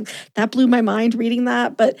dress. Like that blew my mind reading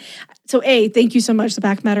that. But so thank you so much. The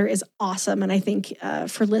back matter is awesome. And I think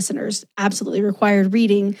for listeners, absolutely required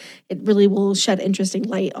reading. It really will shed interesting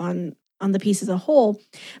light on the piece as a whole.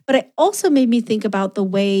 But it also made me think about the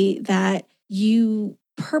way that you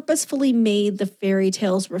purposefully made the fairy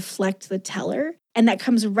tales reflect the teller. And that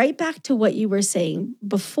comes right back to what you were saying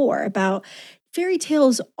before about fairy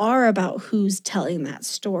tales are about who's telling that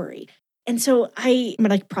story. And so I'm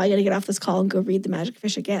probably going to get off this call and go read The Magic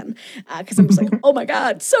Fish again because I'm just like, oh my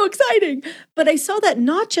God, so exciting. But I saw that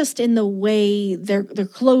not just in the way their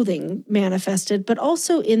clothing manifested, but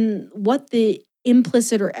also in what the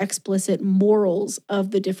implicit or explicit morals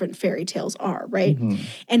of the different fairy tales are, right? Mm-hmm.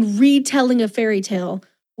 And retelling a fairy tale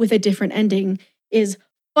with a different ending is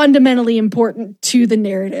fundamentally important to the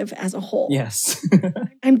narrative as a whole. Yes.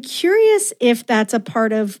 I'm curious if that's a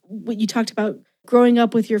part of what you talked about growing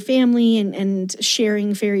up with your family and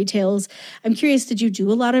sharing fairy tales. I'm curious, did you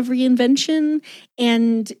do a lot of reinvention?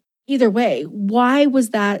 And either way, why was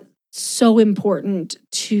that so important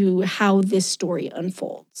to how this story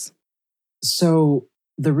unfolds? So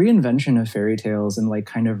the reinvention of fairy tales and like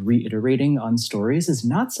kind of reiterating on stories is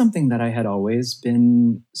not something that I had always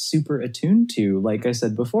been super attuned to. Like I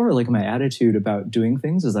said before, like my attitude about doing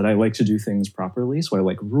things is that I like to do things properly. So I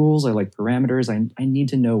like rules, I like parameters. I need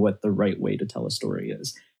to know what the right way to tell a story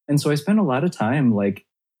is. And so I spent a lot of time, like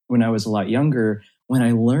when I was a lot younger, when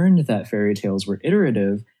I learned that fairy tales were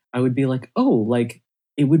iterative, I would be like, oh, like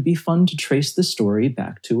it would be fun to trace the story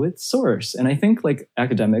back to its source. And I think like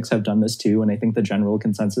academics have done this too. And I think the general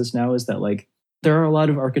consensus now is that like there are a lot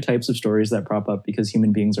of archetypes of stories that prop up because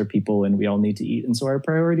human beings are people and we all need to eat. And so our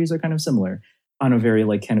priorities are kind of similar on a very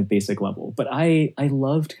like kind of basic level. But I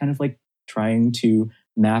loved kind of like trying to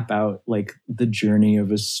map out like the journey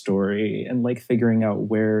of a story and like figuring out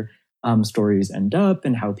where stories end up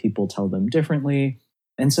and how people tell them differently.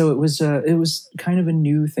 And so it was kind of a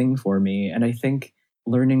new thing for me. And I think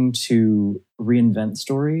learning to reinvent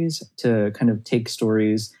stories, to kind of take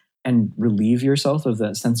stories and relieve yourself of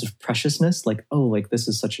that sense of preciousness, like, oh, like this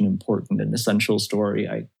is such an important and essential story.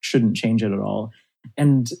 I shouldn't change it at all.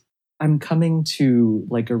 And I'm coming to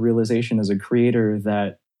like a realization as a creator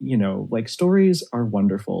that, you know, like stories are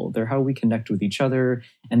wonderful. They're how we connect with each other,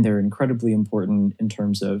 and they're incredibly important in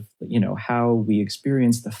terms of, you know, how we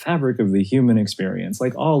experience the fabric of the human experience.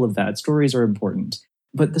 Like all of that, stories are important.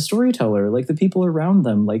 But the storyteller, like the people around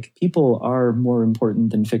them, like people are more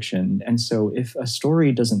important than fiction. And so if a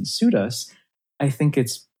story doesn't suit us, I think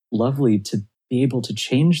it's lovely to be able to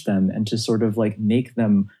change them and to sort of like make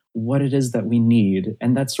them what it is that we need.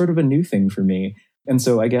 And that's sort of a new thing for me. And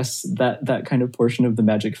so I guess that kind of portion of The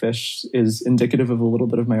Magic Fish is indicative of a little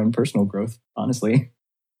bit of my own personal growth, honestly.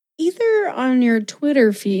 Either on your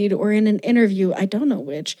Twitter feed or in an interview, I don't know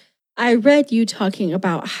which, I read you talking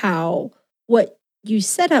about how what you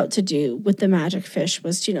set out to do with The Magic Fish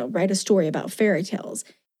was to, write a story about fairy tales.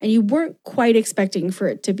 And you weren't quite expecting for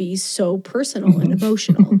it to be so personal and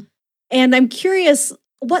emotional. And I'm curious,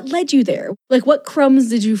 what led you there? Like, what crumbs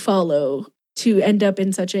did you follow to end up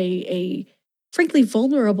in such a frankly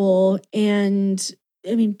vulnerable and,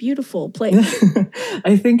 beautiful place?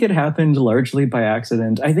 I think it happened largely by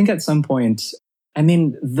accident. I think at some point,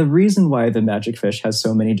 the reason why The Magic Fish has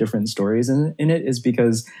so many different stories in it is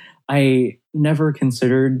because I never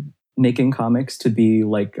considered making comics to be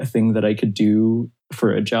like a thing that I could do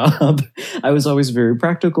for a job. I was always very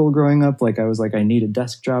practical growing up. Like I was like, I need a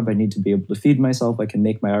desk job. I need to be able to feed myself. I can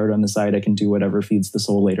make my art on the side. I can do whatever feeds the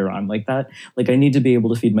soul later on like that. Like I need to be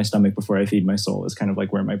able to feed my stomach before I feed my soul is kind of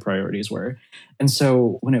like where my priorities were. And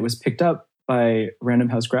so when it was picked up by Random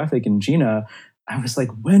House Graphic and Gina, I was like,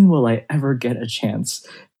 when will I ever get a chance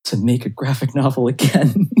to make a graphic novel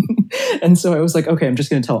again? And so I was like, okay, I'm just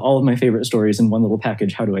going to tell all of my favorite stories in one little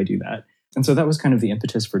package. How do I do that? And so that was kind of the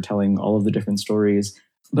impetus for telling all of the different stories.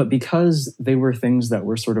 But because they were things that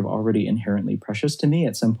were sort of already inherently precious to me,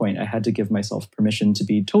 at some point I had to give myself permission to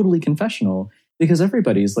be totally confessional, because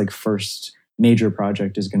everybody's like first major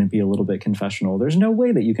project is going to be a little bit confessional. There's no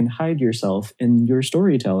way that you can hide yourself in your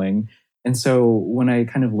storytelling. And so when I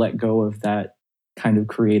kind of let go of that kind of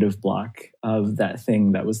creative block of that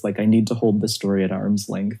thing that was like, I need to hold the story at arm's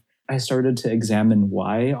length, I started to examine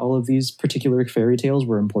why all of these particular fairy tales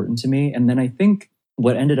were important to me. And then I think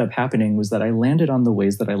what ended up happening was that I landed on the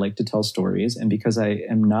ways that I like to tell stories. And because I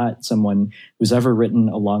am not someone who's ever written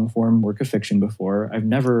a long form work of fiction before, I've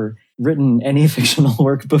never written any fictional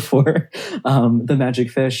work before The Magic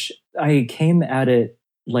Fish, I came at it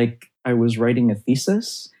like I was writing a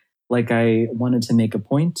thesis. Like I wanted to make a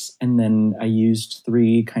point, and then I used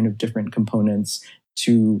 3 kind of different components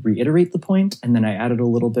to reiterate the point, and then I added a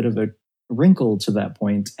little bit of a wrinkle to that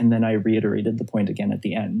point, and then I reiterated the point again at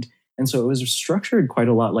the end. And so it was structured quite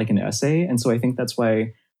a lot like an essay, and so I think that's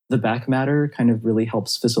why the back matter kind of really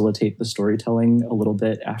helps facilitate the storytelling a little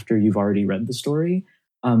bit after you've already read the story,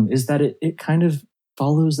 is that it kind of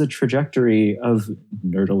follows the trajectory of,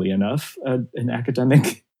 nerdily enough, an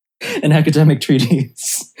academic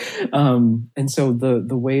treatise. And so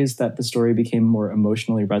the ways that the story became more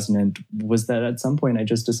emotionally resonant was that at some point I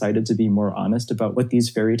just decided to be more honest about what these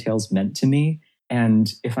fairy tales meant to me.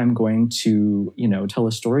 And if I'm going to, tell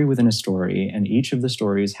a story within a story, and each of the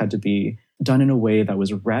stories had to be done in a way that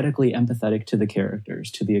was radically empathetic to the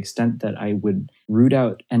characters, to the extent that I would root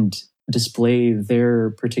out and display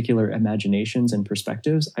their particular imaginations and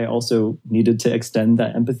perspectives, I also needed to extend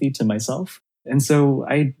that empathy to myself. And so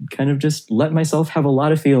I kind of just let myself have a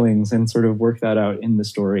lot of feelings and sort of work that out in the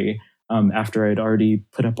story after I'd already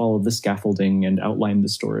put up all of the scaffolding and outlined the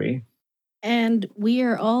story. And we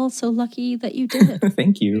are all so lucky that you did it.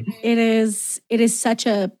 Thank you. It is such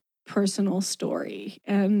a personal story.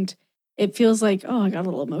 And it feels like, I got a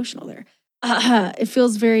little emotional there. It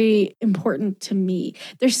feels very important to me.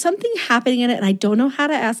 There's something happening in it, and I don't know how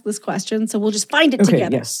to ask this question, so we'll just find it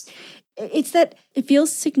together. Yes. It's that it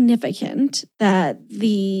feels significant that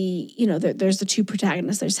there's the 2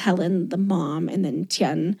 protagonists. There's Helen, the mom, and then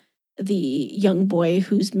Tian, the young boy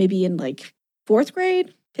who's maybe in like 4th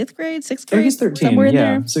grade, 5th grade, 6th grade. He's 13, somewhere in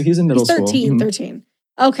there. So he's in middle school. 13.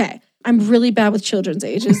 Okay. I'm really bad with children's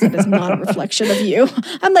ages. That is not a reflection of you.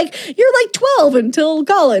 I'm like, you're like 12 until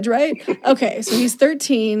college, right? Okay, so he's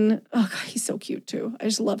 13. Oh, God, he's so cute too. I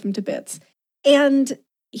just love him to bits. And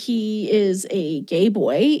he is a gay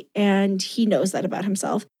boy, and he knows that about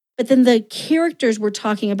himself. But then the characters we're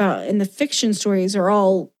talking about in the fiction stories are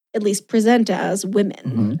all at least present as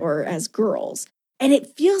women or as girls. And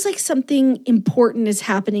it feels like something important is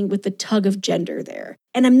happening with the tug of gender there.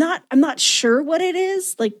 And I'm not sure what it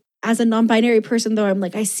is. Like, as a non-binary person, though, I'm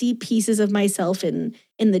like, I see pieces of myself in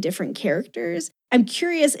the different characters. I'm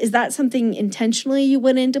curious, is that something intentionally you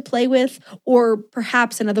went in to play with? Or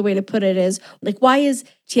perhaps another way to put it is, like, why is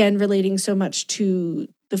Tian relating so much to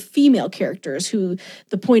the female characters who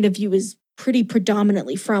the point of view is pretty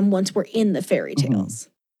predominantly from once we're in the fairy tales?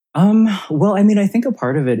 Well, I mean, I think a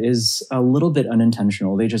part of it is a little bit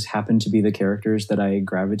unintentional. They just happen to be the characters that I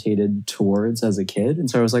gravitated towards as a kid. And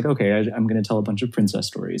so I was like, okay, I'm going to tell a bunch of princess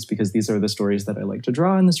stories because these are the stories that I like to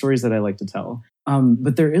draw and the stories that I like to tell.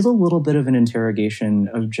 But there is a little bit of an interrogation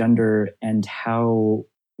of gender and how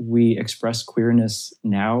we express queerness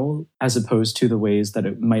now, as opposed to the ways that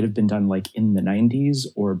it might have been done like in the 90s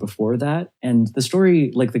or before that. And the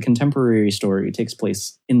story, like the contemporary story, takes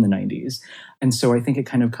place in the 90s. And so I think it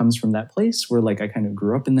kind of comes from that place where like I kind of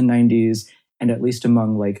grew up in the 90s, and at least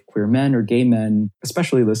among like queer men or gay men,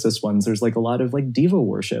 especially the cis ones, there's like a lot of like diva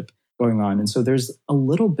worship going on. And so there's a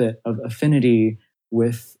little bit of affinity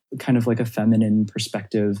with kind of like a feminine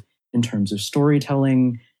perspective in terms of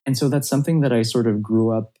storytelling. And so that's something that I sort of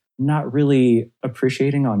grew up not really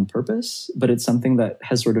appreciating on purpose, but it's something that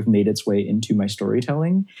has sort of made its way into my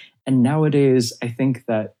storytelling. And nowadays, I think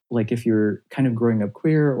that like if you're kind of growing up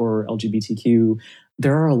queer or LGBTQ,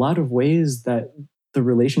 there are a lot of ways that the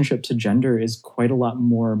relationship to gender is quite a lot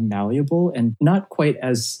more malleable and not quite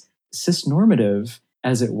as cis-normative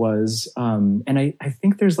as it was. And I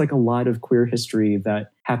think there's like a lot of queer history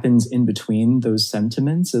that happens in between those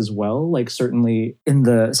sentiments as well. Like certainly in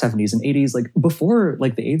the 70s and 80s, like before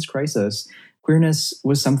like the AIDS crisis, queerness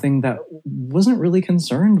was something that wasn't really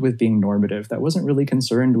concerned with being normative, that wasn't really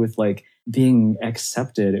concerned with like being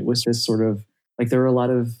accepted. It was just sort of like there were a lot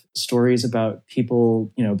of stories about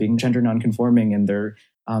people, you know, being gender nonconforming and their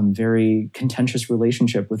very contentious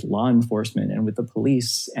relationship with law enforcement and with the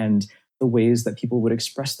police, and the ways that people would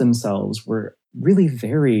express themselves were really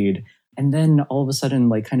varied. And then all of a sudden,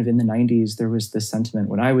 like kind of in the 90s, there was this sentiment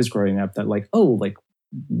when I was growing up that like, oh, like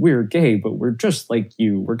we're gay, but we're just like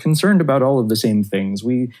you. We're concerned about all of the same things.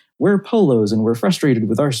 We wear polos and we're frustrated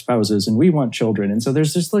with our spouses and we want children. And so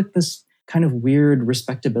there's just like this kind of weird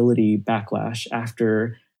respectability backlash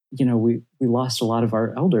after, you know, we lost a lot of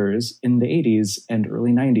our elders in the 80s and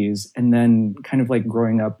early 90s. And then kind of like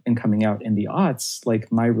growing up and coming out in the aughts,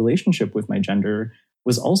 like my relationship with my gender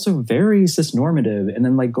was also very cis-normative. And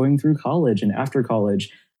then like going through college and after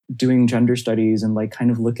college, doing gender studies and like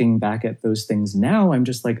kind of looking back at those things now, I'm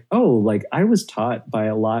just like, oh, like I was taught by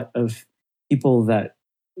a lot of people that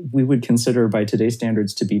we would consider by today's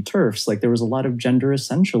standards to be TERFs. Like there was a lot of gender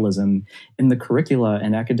essentialism in the curricula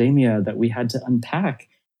and academia that we had to unpack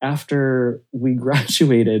after we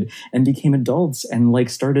graduated and became adults and like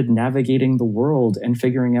started navigating the world and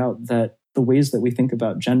figuring out that the ways that we think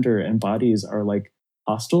about gender and bodies are like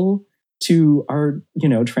hostile to our,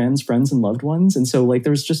 trans friends and loved ones. And so like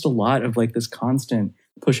there's just a lot of like this constant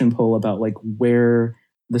push and pull about like where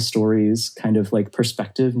the story's kind of like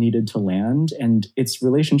perspective needed to land. And its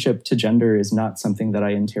relationship to gender is not something that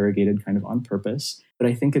I interrogated kind of on purpose, but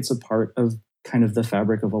I think it's a part of kind of the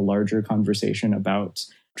fabric of a larger conversation about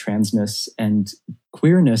transness and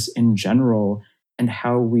queerness in general, and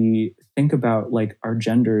how we think about like our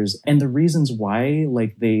genders and the reasons why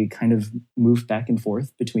like they kind of move back and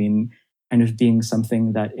forth between kind of being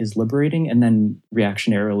something that is liberating and then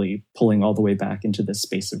reactionarily pulling all the way back into this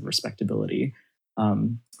space of respectability.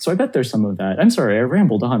 So I bet there's some of that. I'm sorry, I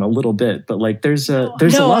rambled on a little bit, but like there's a lot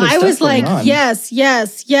of stuff I was like, on. yes.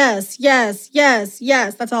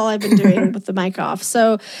 That's all I've been doing with the mic off.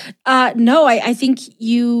 So I think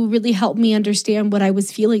you really helped me understand what I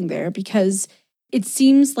was feeling there, because it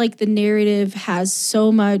seems like the narrative has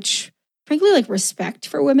so much, frankly, like respect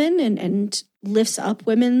for women and lifts up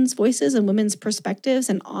women's voices and women's perspectives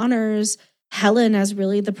and honors Helen as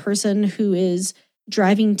really the person who is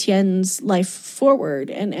driving Tien's life forward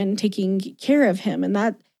and taking care of him. And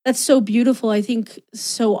that's so beautiful. I think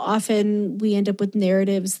so often we end up with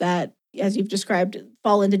narratives that, as you've described,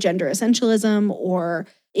 fall into gender essentialism or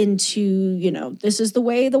into, this is the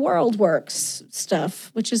way the world works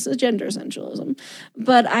stuff, which is a gender essentialism.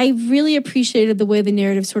 But I really appreciated the way the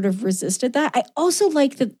narrative sort of resisted that. I also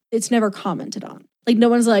like that it's never commented on. Like no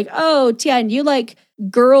one's like, oh, Tien, you like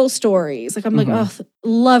girl stories. Like I'm like, oh,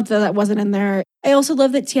 loved that wasn't in there. I also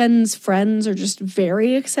love that Tien's friends are just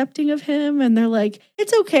very accepting of him. And they're like,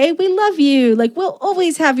 it's okay. We love you. Like we'll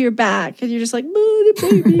always have your back. And you're just like, oh, the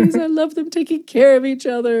babies. I love them taking care of each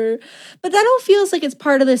other. But that all feels like it's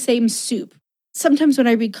part of the same soup. Sometimes when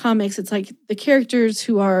I read comics, it's like the characters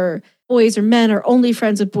who are boys or men are only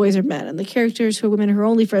friends with boys or men. And the characters who are women who are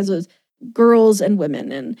only friends with girls and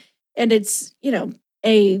women. And it's,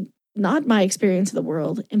 A, not my experience of the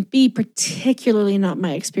world, and B, particularly not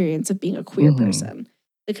my experience of being a queer person.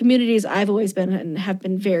 The communities I've always been in have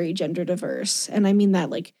been very gender diverse. And I mean that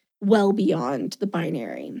like well beyond the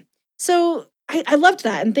binary. So I loved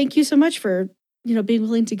that. And thank you so much for, being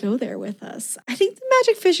willing to go there with us. I think the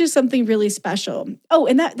magic fish is something really special. Oh,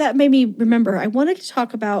 and that made me remember, I wanted to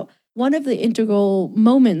talk about one of the integral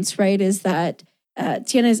moments, right, is that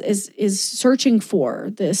Tien is searching for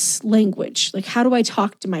this language. Like, how do I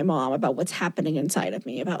talk to my mom about what's happening inside of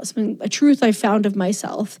me, about a truth I found of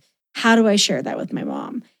myself? How do I share that with my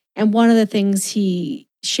mom? And one of the things he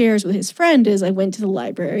shares with his friend is, I went to the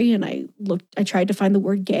library and I tried to find the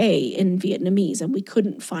word gay in Vietnamese, and we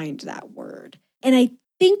couldn't find that word. And I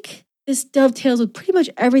think this dovetails with pretty much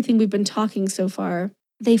everything we've been talking so far.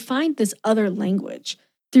 They find this other language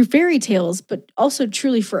through fairy tales, but also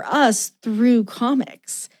truly for us through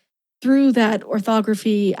comics, through that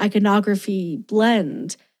orthography, iconography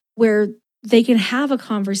blend, where they can have a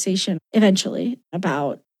conversation eventually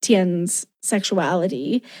about Tien's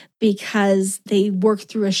sexuality because they work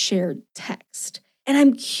through a shared text. And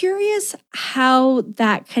I'm curious how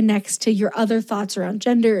that connects to your other thoughts around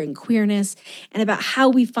gender and queerness and about how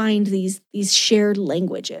we find these shared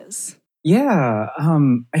languages. Yeah,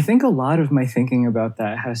 I think a lot of my thinking about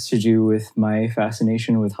that has to do with my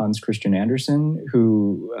fascination with Hans Christian Andersen,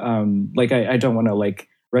 who, I don't want to like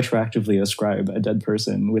retroactively ascribe a dead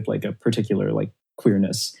person with like a particular like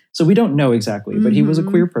queerness. So we don't know exactly, but he was a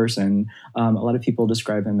queer person. A lot of people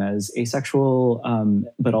describe him as asexual,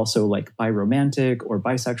 but also like biromantic or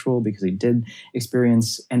bisexual, because he did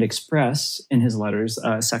experience and express in his letters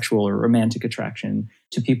sexual or romantic attraction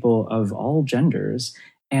to people of all genders.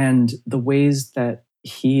 And the ways that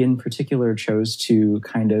he in particular chose to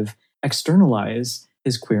kind of externalize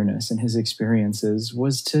his queerness and his experiences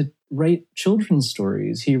was to write children's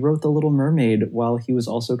stories. He wrote The Little Mermaid while he was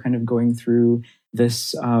also kind of going through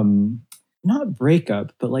this, not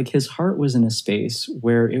breakup, but like his heart was in a space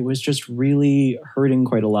where it was just really hurting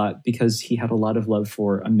quite a lot because he had a lot of love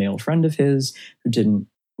for a male friend of his who didn't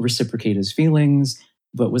reciprocate his feelings,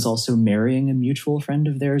 but was also marrying a mutual friend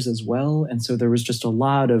of theirs as well. And so there was just a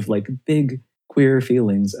lot of like big queer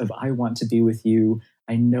feelings of, I want to be with you.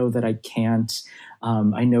 I know that I can't.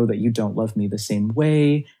 I know that you don't love me the same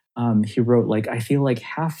way. He wrote like, I feel like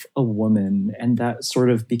half a woman. And that sort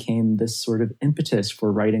of became this sort of impetus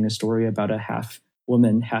for writing a story about a half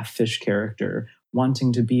woman, half fish character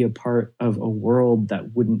wanting to be a part of a world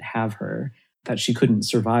that wouldn't have her, that she couldn't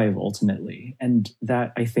survive ultimately. And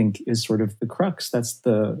that, I think, is sort of the crux. That's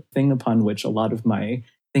the thing upon which a lot of my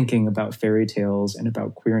thinking about fairy tales and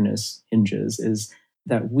about queerness hinges, is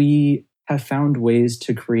that we have found ways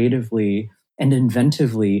to creatively and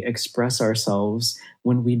inventively express ourselves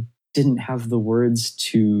when we didn't have the words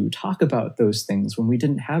to talk about those things, when we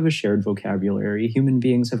didn't have a shared vocabulary. Human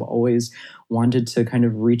beings have always wanted to kind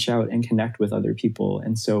of reach out and connect with other people.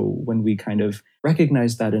 And so when we kind of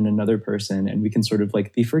recognize that in another person, and we can sort of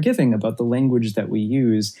like be forgiving about the language that we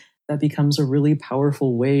use, that becomes a really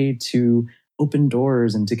powerful way to open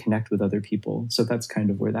doors and to connect with other people. So that's kind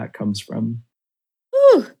of where that comes from.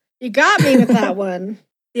 Ooh, you got me with that one.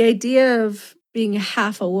 The idea of being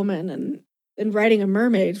half a woman and writing a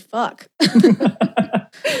mermaid, fuck. I'm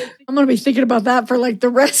going to be thinking about that for like the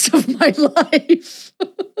rest of my life.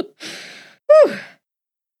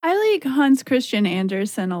 I like Hans Christian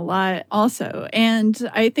Andersen a lot also. And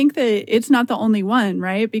I think that it's not the only one,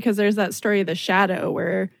 right? Because there's that story, The Shadow,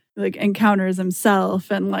 where like encounters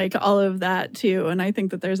himself and like all of that too. And I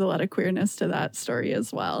think that there's a lot of queerness to that story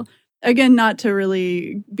as well. Again, not to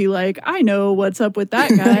really be like, I know what's up with that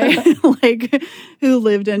guy, like who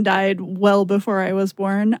lived and died well before I was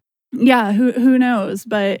born. Yeah, who knows?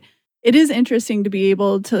 But it is interesting to be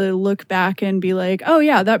able to look back and be like, oh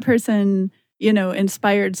yeah, that person, you know,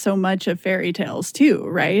 inspired so much of fairy tales too,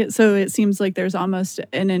 right? So it seems like there's almost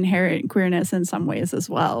an inherent queerness in some ways as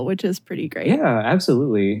well, which is pretty great. Yeah,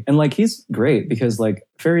 absolutely. And like he's great because like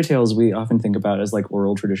fairy tales we often think about as like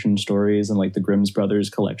oral tradition stories and like the Grimm's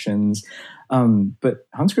Brothers collections. But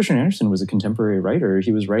Hans Christian Andersen was a contemporary writer.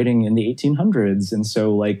 He was writing in the 1800s. And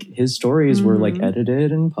so like his stories were like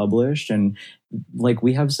edited and published, and like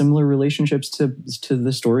we have similar relationships to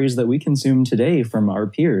the stories that we consume today from our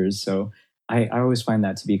peers. So I always find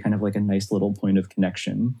that to be kind of like a nice little point of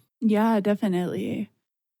connection. Yeah, definitely.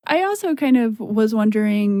 I also kind of was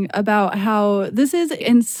wondering about how this is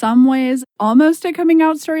in some ways almost a coming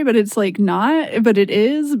out story, but it's like not, but it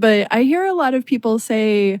is. But I hear a lot of people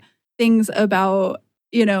say things about,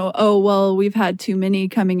 you know, oh, well, we've had too many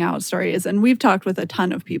coming out stories. And we've talked with a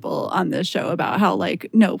ton of people on this show about how like,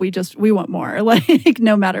 no, we want more, like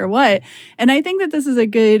no matter what. And I think that this is a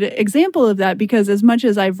good example of that, because as much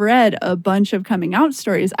as I've read a bunch of coming out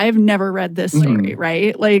stories, I've never read this story,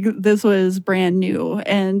 right? Like this was brand new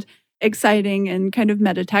and exciting and kind of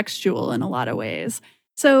metatextual in a lot of ways.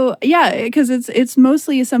 So yeah, because it's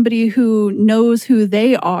mostly somebody who knows who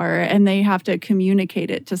they are and they have to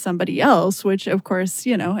communicate it to somebody else, which of course,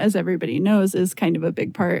 you know, as everybody knows, is kind of a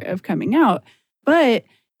big part of coming out. But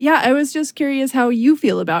yeah, I was just curious how you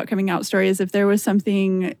feel about coming out stories, if there was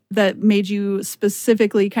something that made you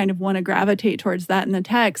specifically kind of want to gravitate towards that in the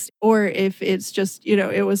text, or if it's just, you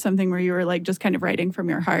know, it was something where you were like just kind of writing from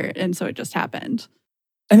your heart and so it just happened.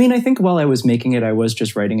 I mean, I think while I was making it, I was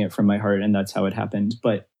just writing it from my heart, and that's how it happened.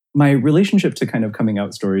 But my relationship to kind of coming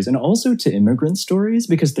out stories, and also to immigrant stories,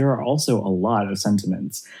 because there are also a lot of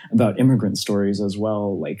sentiments about immigrant stories as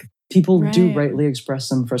well. Like people do rightly express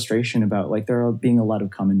some frustration about like there are being a lot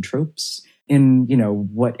of common tropes in, you know,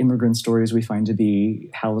 what immigrant stories we find to be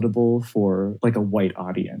palatable for like a white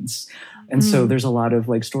audience. And so there's a lot of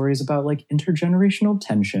like stories about like intergenerational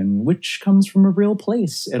tension, which comes from a real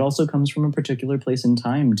place. It also comes from a particular place in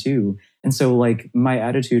time too. And so like my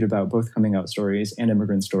attitude about both coming out stories and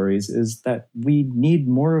immigrant stories is that we need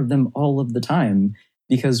more of them all of the time,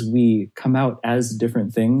 because we come out as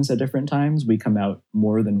different things at different times. We come out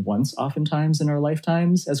more than once oftentimes in our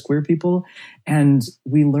lifetimes as queer people, and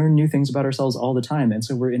we learn new things about ourselves all the time. And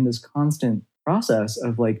so we're in this constant process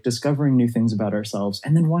of like discovering new things about ourselves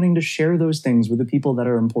and then wanting to share those things with the people that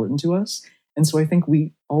are important to us. And so I think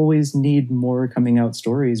we always need more coming out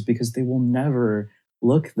stories, because they will never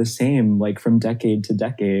look the same like from decade to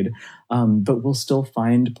decade, but we'll still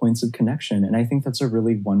find points of connection. And I think that's a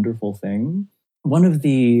really wonderful thing. One of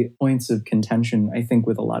the points of contention, I think,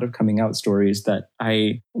 with a lot of coming out stories that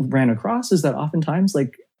I ran across is that oftentimes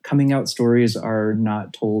like coming out stories are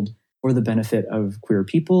not told for the benefit of queer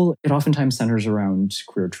people. It oftentimes centers around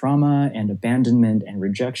queer trauma and abandonment and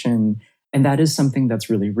rejection. And that is something that's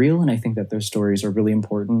really real. And I think that those stories are really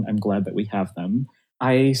important. I'm glad that we have them.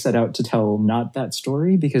 I set out to tell not that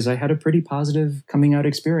story because I had a pretty positive coming out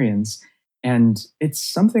experience. And it's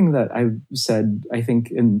something that I've said, I think,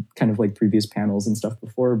 in kind of like previous panels and stuff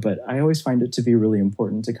before, but I always find it to be really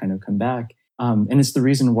important to kind of come back. And it's the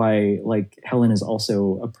reason why, like, Helen is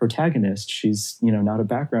also a protagonist. She's, you know, not a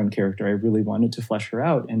background character. I really wanted to flesh her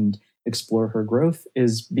out and explore her growth,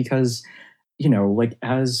 is because, you know, like,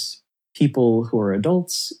 as people who are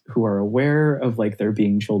adults, who are aware of like there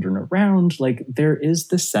being children around, like there is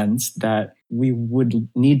the sense that we would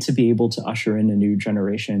need to be able to usher in a new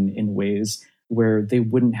generation in ways where they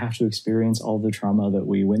wouldn't have to experience all the trauma that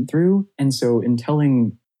we went through. And so in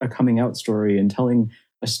telling a coming out story and telling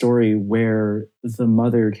a story where the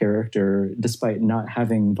mother character, despite not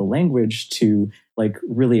having the language to like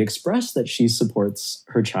really express that she supports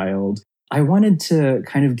her child, I wanted to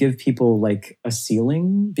kind of give people like a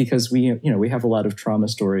ceiling, because we have a lot of trauma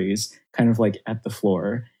stories kind of like at the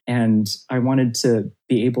floor. And I wanted to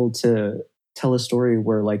be able to tell a story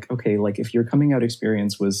where like, okay, like if your coming out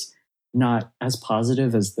experience was not as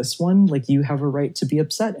positive as this one, like you have a right to be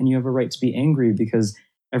upset and you have a right to be angry, because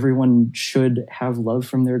everyone should have love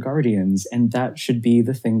from their guardians. And that should be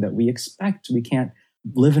the thing that we expect. We can't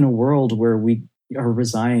live in a world where we are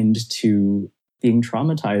resigned to being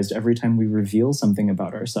traumatized every time we reveal something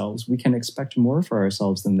about ourselves. We can expect more for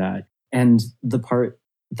ourselves than that. And the part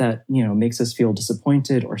that, makes us feel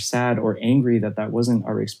disappointed or sad or angry that that wasn't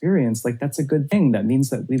our experience, like that's a good thing. That means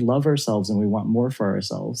that we love ourselves and we want more for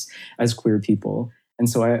ourselves as queer people. And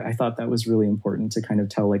so I thought that was really important to kind of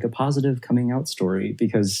tell like a positive coming out story,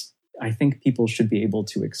 because I think people should be able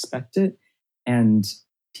to expect it and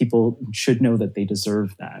people should know that they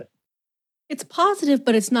deserve that. It's positive,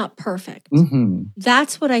 but it's not perfect. Mm-hmm.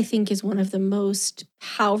 That's what I think is one of the most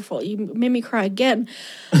powerful. You made me cry again.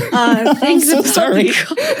 I'm so sorry.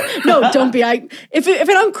 No, don't be. If I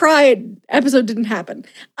don't cry, episode didn't happen.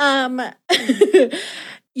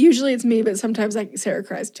 Usually it's me, but sometimes Sarah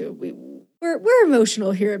cries too. We're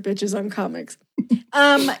emotional here at Bitches on Comics.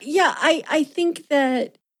 I think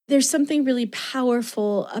that there's something really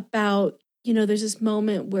powerful about, there's this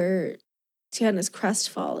moment where Tien is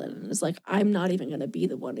crestfallen and is like, I'm not even going to be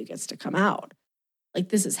the one who gets to come out. Like,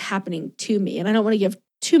 this is happening to me. And I don't want to give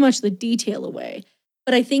too much of the detail away,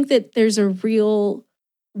 but I think that there's a real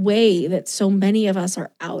way that so many of us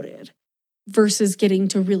are outed versus getting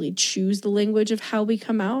to really choose the language of how we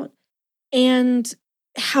come out, and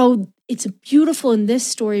how it's beautiful in this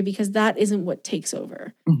story because that isn't what takes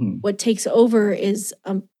over. Mm-hmm. What takes over is,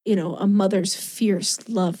 a mother's fierce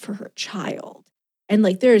love for her child. And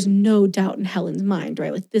like, there is no doubt in Helen's mind,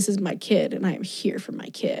 right? Like, this is my kid and I am here for my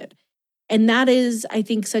kid. And that is, I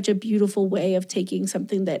think, such a beautiful way of taking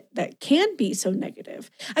something that can be so negative.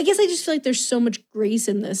 I guess I just feel like there's so much grace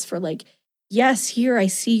in this for like, yes, here I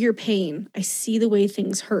see your pain. I see the way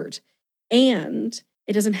things hurt. And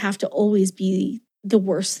it doesn't have to always be the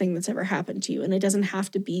worst thing that's ever happened to you. And it doesn't have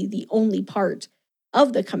to be the only part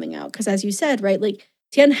of the coming out. Because as you said, right, like,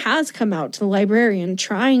 Tien has come out to the librarian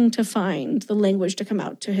trying to find the language to come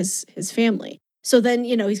out to his family. So then,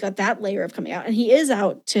 he's got that layer of coming out, and he is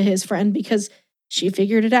out to his friend because she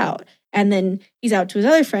figured it out. And then he's out to his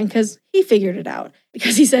other friend because he figured it out,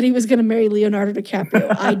 because he said he was going to marry Leonardo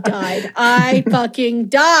DiCaprio. I died. I fucking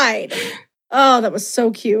died. Oh, that was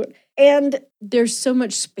so cute. And there's so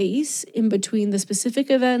much space in between the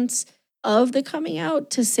specific events of the coming out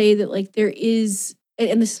to say that like there is,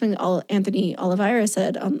 and this is something Anthony Oliveira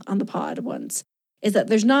said on the pod once, is that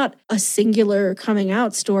there's not a singular coming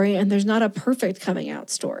out story and there's not a perfect coming out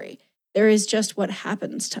story. There is just what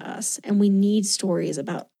happens to us, and we need stories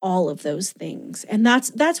about all of those things. And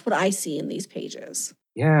that's what I see in these pages.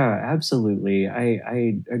 Yeah, absolutely.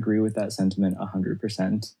 I agree with that sentiment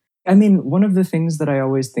 100%. I mean, one of the things that I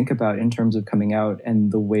always think about in terms of coming out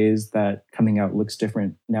and the ways that coming out looks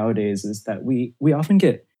different nowadays is that we often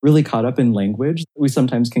get really caught up in language. We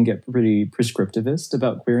sometimes can get pretty prescriptivist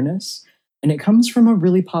about queerness. And it comes from a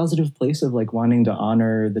really positive place of like wanting to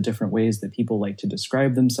honor the different ways that people like to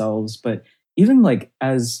describe themselves. But even like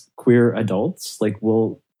as queer adults, like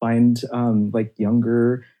we'll find like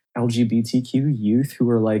younger LGBTQ youth who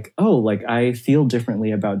are like, oh, like I feel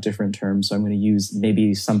differently about different terms, so I'm going to use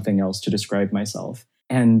maybe something else to describe myself.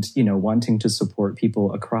 And, wanting to support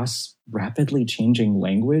people across rapidly changing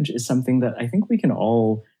language is something that I think we can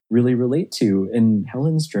all really relate to in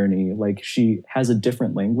Helen's journey. Like, she has a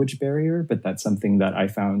different language barrier, but that's something that I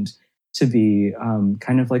found to be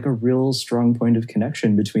kind of like a real strong point of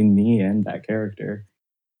connection between me and that character.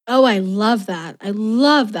 Oh, I love that. I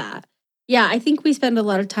love that. Yeah, I think we spend a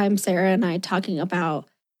lot of time, Sarah and I, talking about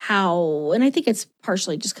how, and I think it's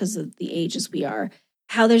partially just because of the ages we are,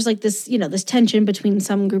 how there's like this, this tension between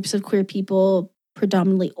some groups of queer people,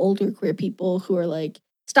 predominantly older queer people, who are like,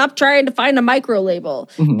 stop trying to find a micro label.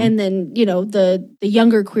 Mm-hmm. And then, the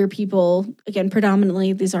younger queer people, again,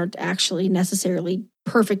 predominantly, these aren't actually necessarily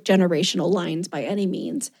perfect generational lines by any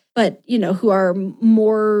means, but, who are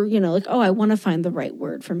more, like, oh, I want to find the right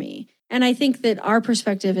word for me. And I think that our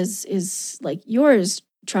perspective is like yours,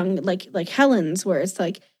 Trung, like Helen's, where it's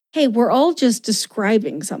like, hey, we're all just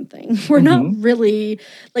describing something. We're not really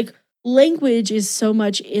like language is so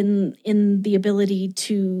much in the ability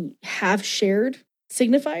to have shared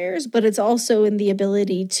signifiers, but it's also in the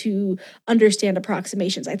ability to understand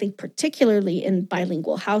approximations. I think particularly in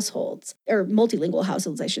bilingual households or multilingual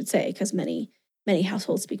households, I should say, because many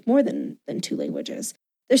households speak more than two languages.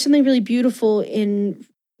 There's something really beautiful in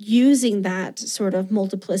using that sort of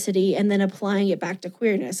multiplicity and then applying it back to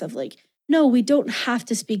queerness of like, no, we don't have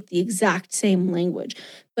to speak the exact same language,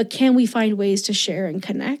 but can we find ways to share and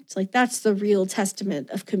connect? Like that's the real testament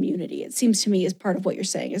of community. It seems to me as part of what you're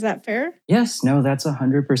saying. Is that fair? Yes, no, that's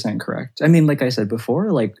 100% correct. I mean, like I said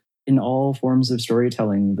before, like in all forms of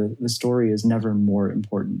storytelling, the story is never more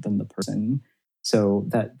important than the person. So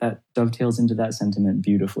that dovetails into that sentiment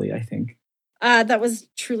beautifully, I think. That was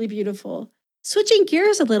truly beautiful. Switching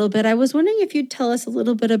gears a little bit, I was wondering if you'd tell us a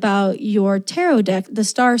little bit about your tarot deck, the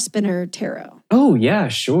Star Spinner Tarot. Oh, yeah,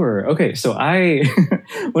 sure. Okay, so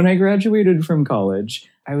when I graduated from college,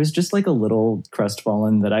 I was just like a little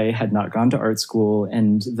crestfallen that I had not gone to art school.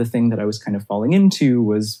 And the thing that I was kind of falling into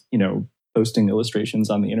was, posting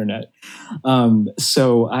illustrations on the internet.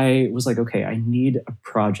 So I was like, okay, I need a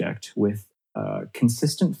project with a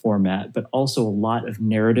consistent format, but also a lot of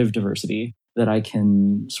narrative diversity that I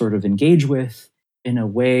can sort of engage with in a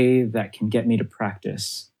way that can get me to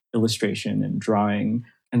practice illustration and drawing.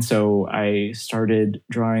 And so I started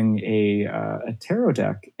drawing a tarot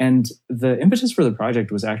deck. And the impetus for the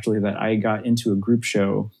project was actually that I got into a group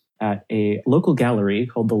show at a local gallery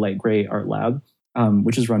called the Light Gray Art Lab,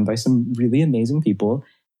 which is run by some really amazing people.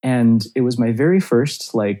 And it was my very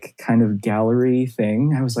first like kind of gallery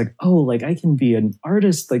thing. I was like, oh, like I can be an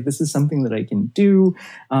artist. Like this is something that I can do.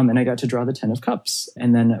 And I got to draw the 10 of Cups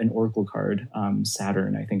and then an Oracle card,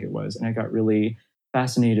 Saturn, I think it was. And I got really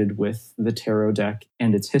fascinated with the tarot deck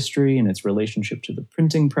and its history and its relationship to the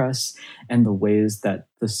printing press and the ways that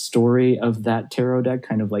the story of that tarot deck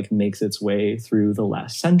kind of like makes its way through the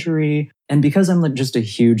last century. And because I'm like just a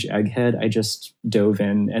huge egghead, I just dove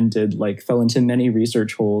in and fell into many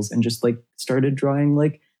research holes and just like started drawing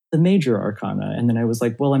like the major arcana. And then I was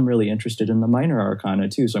like, well, I'm really interested in the minor arcana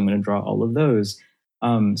too. So I'm going to draw all of those.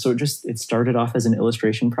 So it started off as an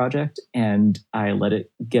illustration project and I let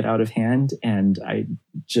it get out of hand and I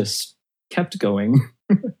just kept going.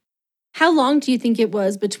 How long do you think it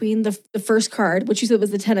was between the first card, which you said was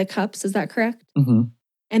the 10 of Cups? Is that correct? Mm-hmm.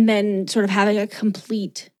 And then sort of having a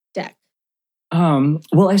complete deck?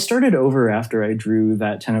 Well, I started over after I drew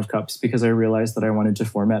that 10 of Cups because I realized that I wanted to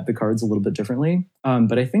format the cards a little bit differently.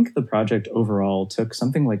 But I think the project overall took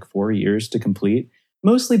something like 4 years to complete.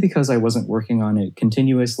 Mostly because I wasn't working on it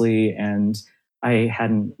continuously and I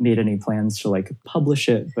hadn't made any plans to like publish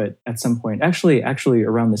it. But at some point, actually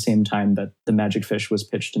around the same time that the Magic Fish was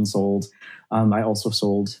pitched and sold, I also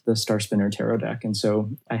sold the Star Spinner Tarot deck. And so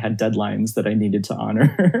I had deadlines that I needed to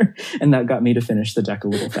honor. And that got me to finish the deck a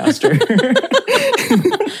little faster.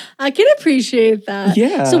 I can appreciate that.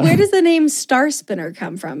 Yeah. So where does the name Star Spinner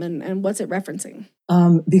come from and what's it referencing?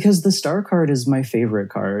 Because the Star card is my favorite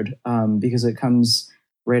card because it comes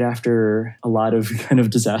right after a lot of kind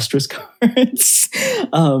of disastrous cards.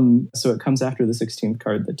 So it comes after the 16th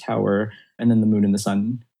card, the Tower, and then the Moon and the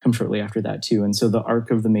Sun come shortly after that too. And so the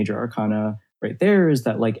arc of the major arcana right there is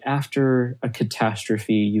that like after a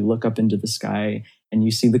catastrophe, you look up into the sky and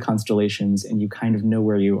you see the constellations and you kind of know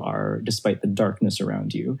where you are despite the darkness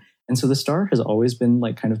around you. And so the star has always been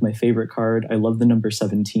like kind of my favorite card. I love the number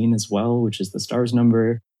 17 as well, which is the star's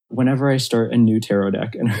number. Whenever I start a new tarot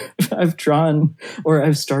deck, and I've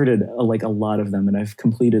started a lot of them and I've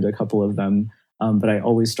completed a couple of them, but I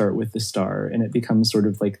always start with the star and it becomes sort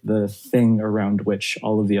of like the thing around which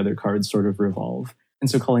all of the other cards sort of revolve. And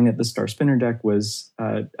so calling it the Star Spinner deck was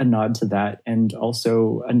a nod to that and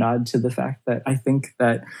also a nod to the fact that I think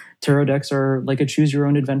that tarot decks are like a choose your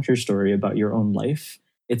own adventure story about your own life.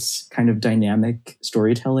 It's kind of dynamic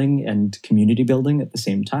storytelling and community building at the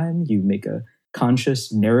same time. You make a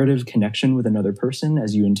conscious narrative connection with another person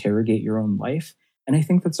as you interrogate your own life. And I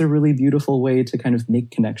think that's a really beautiful way to kind of make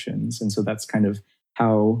connections. And so that's kind of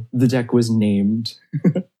how the deck was named.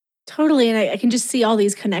 Totally. And I can just see all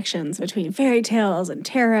these connections between fairy tales and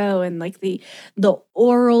tarot and like the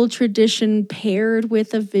oral tradition paired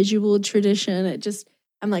with a visual tradition.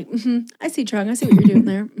 I'm like, I see Trung. I see what you're doing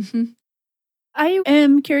there. Mm-hmm. I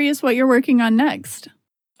am curious what you're working on next.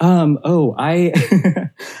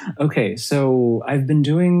 Okay, so I've been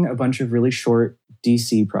doing a bunch of really short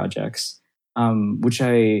DC projects, which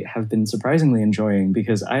I have been surprisingly enjoying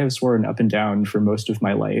because I have sworn up and down for most of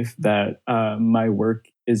my life that my work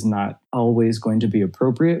is not always going to be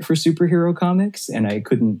appropriate for superhero comics, and I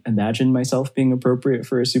couldn't imagine myself being appropriate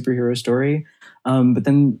for a superhero story. But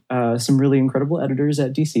then some really incredible editors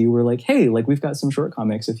at DC were like, hey, like we've got some short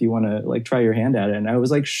comics if you want to like try your hand at it. And I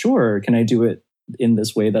was like, sure, can I do it in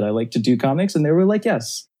this way that I like to do comics? And they were like,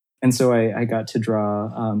 yes. And so I got to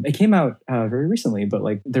draw, it came out very recently, but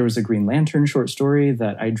like there was a Green Lantern short story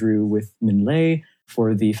that I drew with Min Lei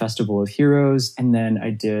for the Festival of Heroes. And then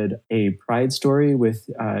I did a Pride story with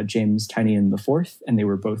James Tynion IV, and they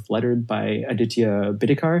were both lettered by Aditya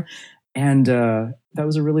Bidikar. And that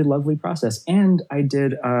was a really lovely process. And I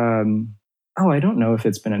did, I don't know if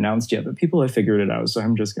it's been announced yet, but people have figured it out, so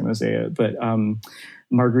I'm just going to say it. But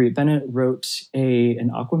Marguerite Bennett wrote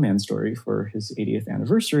an Aquaman story for his 80th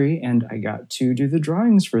anniversary, and I got to do the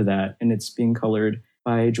drawings for that. And it's being colored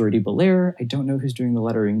by Jordi Belair. I don't know who's doing the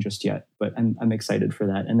lettering just yet, but I'm excited for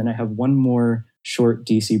that. And then I have one more short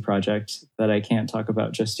DC project that I can't talk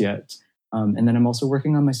about just yet. And then I'm also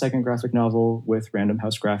working on my second graphic novel with Random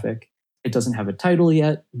House Graphic. It doesn't have a title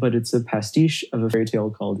yet, but it's a pastiche of a fairy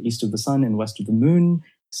tale called East of the Sun and West of the Moon,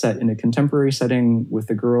 set in a contemporary setting with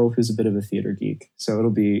a girl who's a bit of a theater geek. So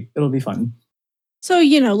it'll be fun. So,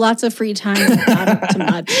 lots of free time, not up to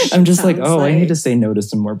much. I'm just like, I need to say no to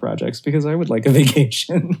some more projects because I would like a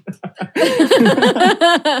vacation.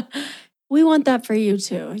 We want that for you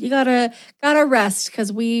too. You gotta rest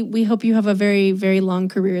because we hope you have a very, very long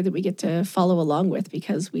career that we get to follow along with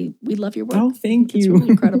because we love your work. Oh, thank you. It's really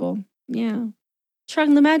incredible. Yeah.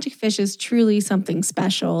 Trung, the Magic Fish is truly something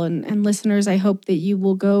special. And listeners, I hope that you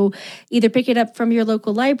will go either pick it up from your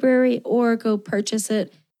local library or go purchase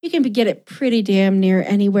it. You can get it pretty damn near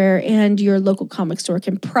anywhere, and your local comic store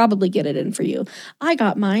can probably get it in for you. I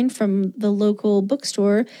got mine from the local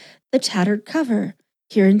bookstore, The Tattered Cover,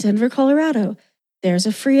 here in Denver, Colorado. There's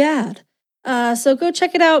a free ad. So go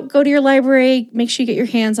check it out. Go to your library. Make sure you get your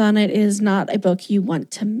hands on it. It is not a book you want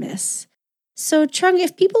to miss. So, Trung,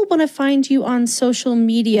 if people want to find you on social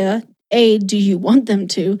media, A, do you want them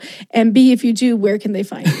to? And B, if you do, where can they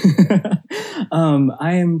find you?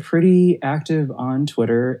 I am pretty active on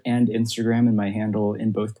Twitter and Instagram, and my handle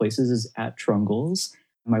in both places is @Trungles.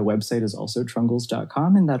 My website is also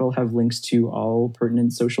trungles.com, and that'll have links to all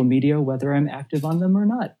pertinent social media, whether I'm active on them or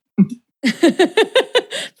not.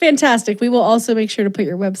 Fantastic. We will also make sure to put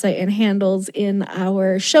your website and handles in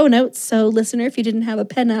our show notes. So, listener, if you didn't have a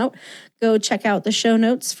pen out, go check out the show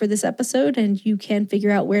notes for this episode, and you can figure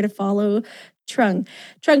out where to follow Trung.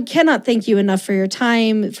 Trung, cannot thank you enough for your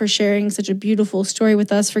time, for sharing such a beautiful story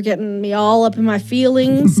with us, for getting me all up in my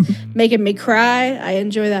feelings, making me cry. I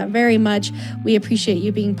enjoy that very much. We appreciate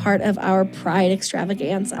you being part of our Pride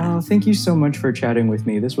extravaganza. Oh, thank you so much for chatting with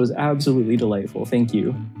me. This was absolutely delightful. Thank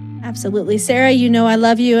you. Absolutely. Sarah, I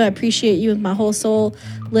love you. I appreciate you with my whole soul.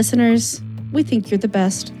 Listeners, we think you're the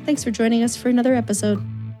best. Thanks for joining us for another episode.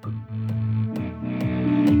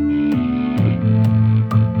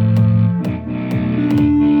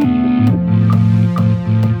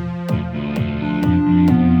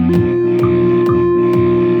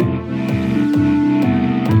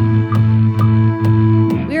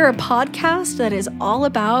 A podcast that is all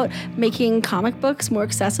about making comic books more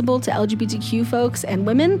accessible to LGBTQ folks and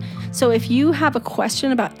women. So if you have a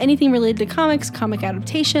question about anything related to comics, comic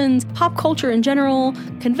adaptations, pop culture in general,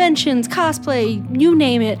 conventions, cosplay, you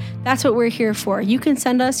name it, that's what we're here for. You can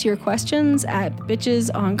send us your questions at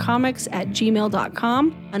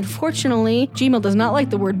bitchesoncomics@gmail.com. Unfortunately, Gmail does not like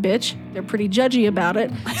the word bitch. They're pretty judgy about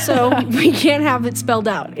it, so we can't have it spelled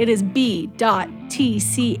out. It is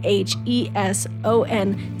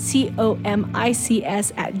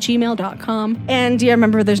b.tchesoncomics@gmail.com. And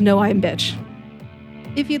remember, there's no I in bitch.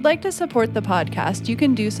 If you'd like to support the podcast, you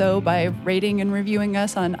can do so by rating and reviewing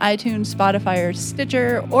us on iTunes, Spotify, or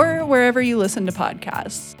Stitcher, or wherever you listen to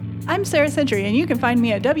podcasts. I'm Sarah Century, and you can find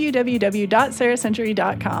me at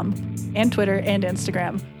www.sarahcentury.com and Twitter and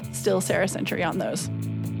Instagram. Still Sarah Century on those.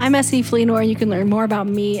 I'm S.E. Fleenor, and you can learn more about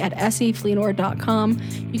me at sefleenor.com.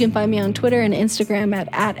 You can find me on Twitter and Instagram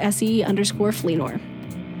at @SE_Fleenor.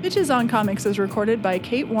 Bitches on Comics is recorded by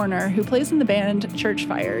Kate Warner, who plays in the band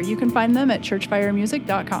Churchfire. You can find them at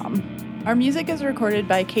churchfiremusic.com. Our music is recorded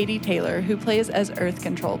by Katie Taylor, who plays as Earth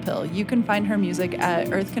Control Pill. You can find her music at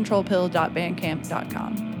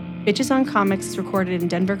earthcontrolpill.bandcamp.com. Bitches on Comics is recorded in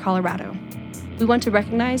Denver, Colorado. We want to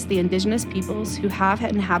recognize the indigenous peoples who have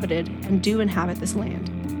inhabited and do inhabit this land.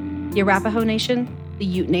 The Arapaho Nation, the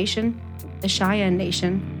Ute Nation, the Cheyenne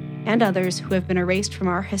Nation, and others who have been erased from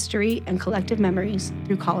our history and collective memories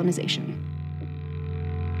through colonization.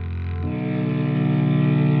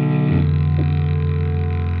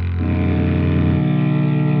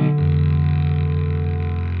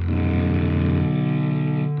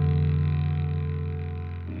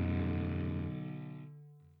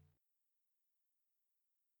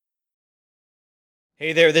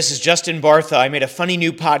 Hey there, this is Justin Bartha. I made a funny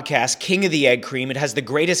new podcast, King of the Egg Cream. It has the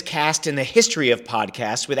greatest cast in the history of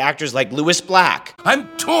podcasts with actors like Louis Black. I'm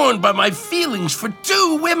torn by my feelings for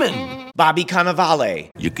two women. Bobby Cannavale.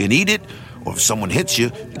 You can eat it, or if someone hits you,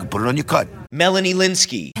 you can put it on your cut. Melanie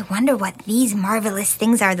Linsky. I wonder what these marvelous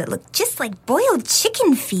things are that look just like boiled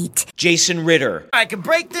chicken feet. Jason Ritter. I can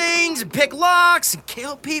break things and pick locks and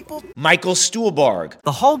kill people. Michael Stuhlbarg.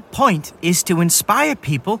 The whole point is to inspire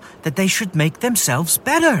people that they should make themselves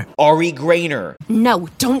better. Ari Grainer. No,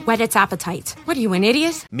 don't whet its appetite. What are you, an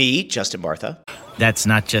idiot? Me, Justin Bartha. That's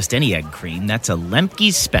not just any egg cream, that's a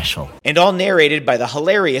Lemke's special. And all narrated by the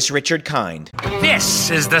hilarious Richard Kind. This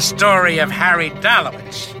is the story of Harry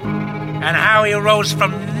Dalowitz and how he rose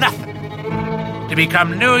from nothing to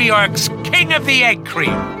become New York's King of the Egg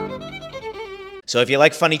Cream. So if you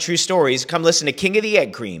like funny true stories, come listen to King of the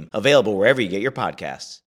Egg Cream, available wherever you get your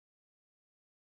podcasts.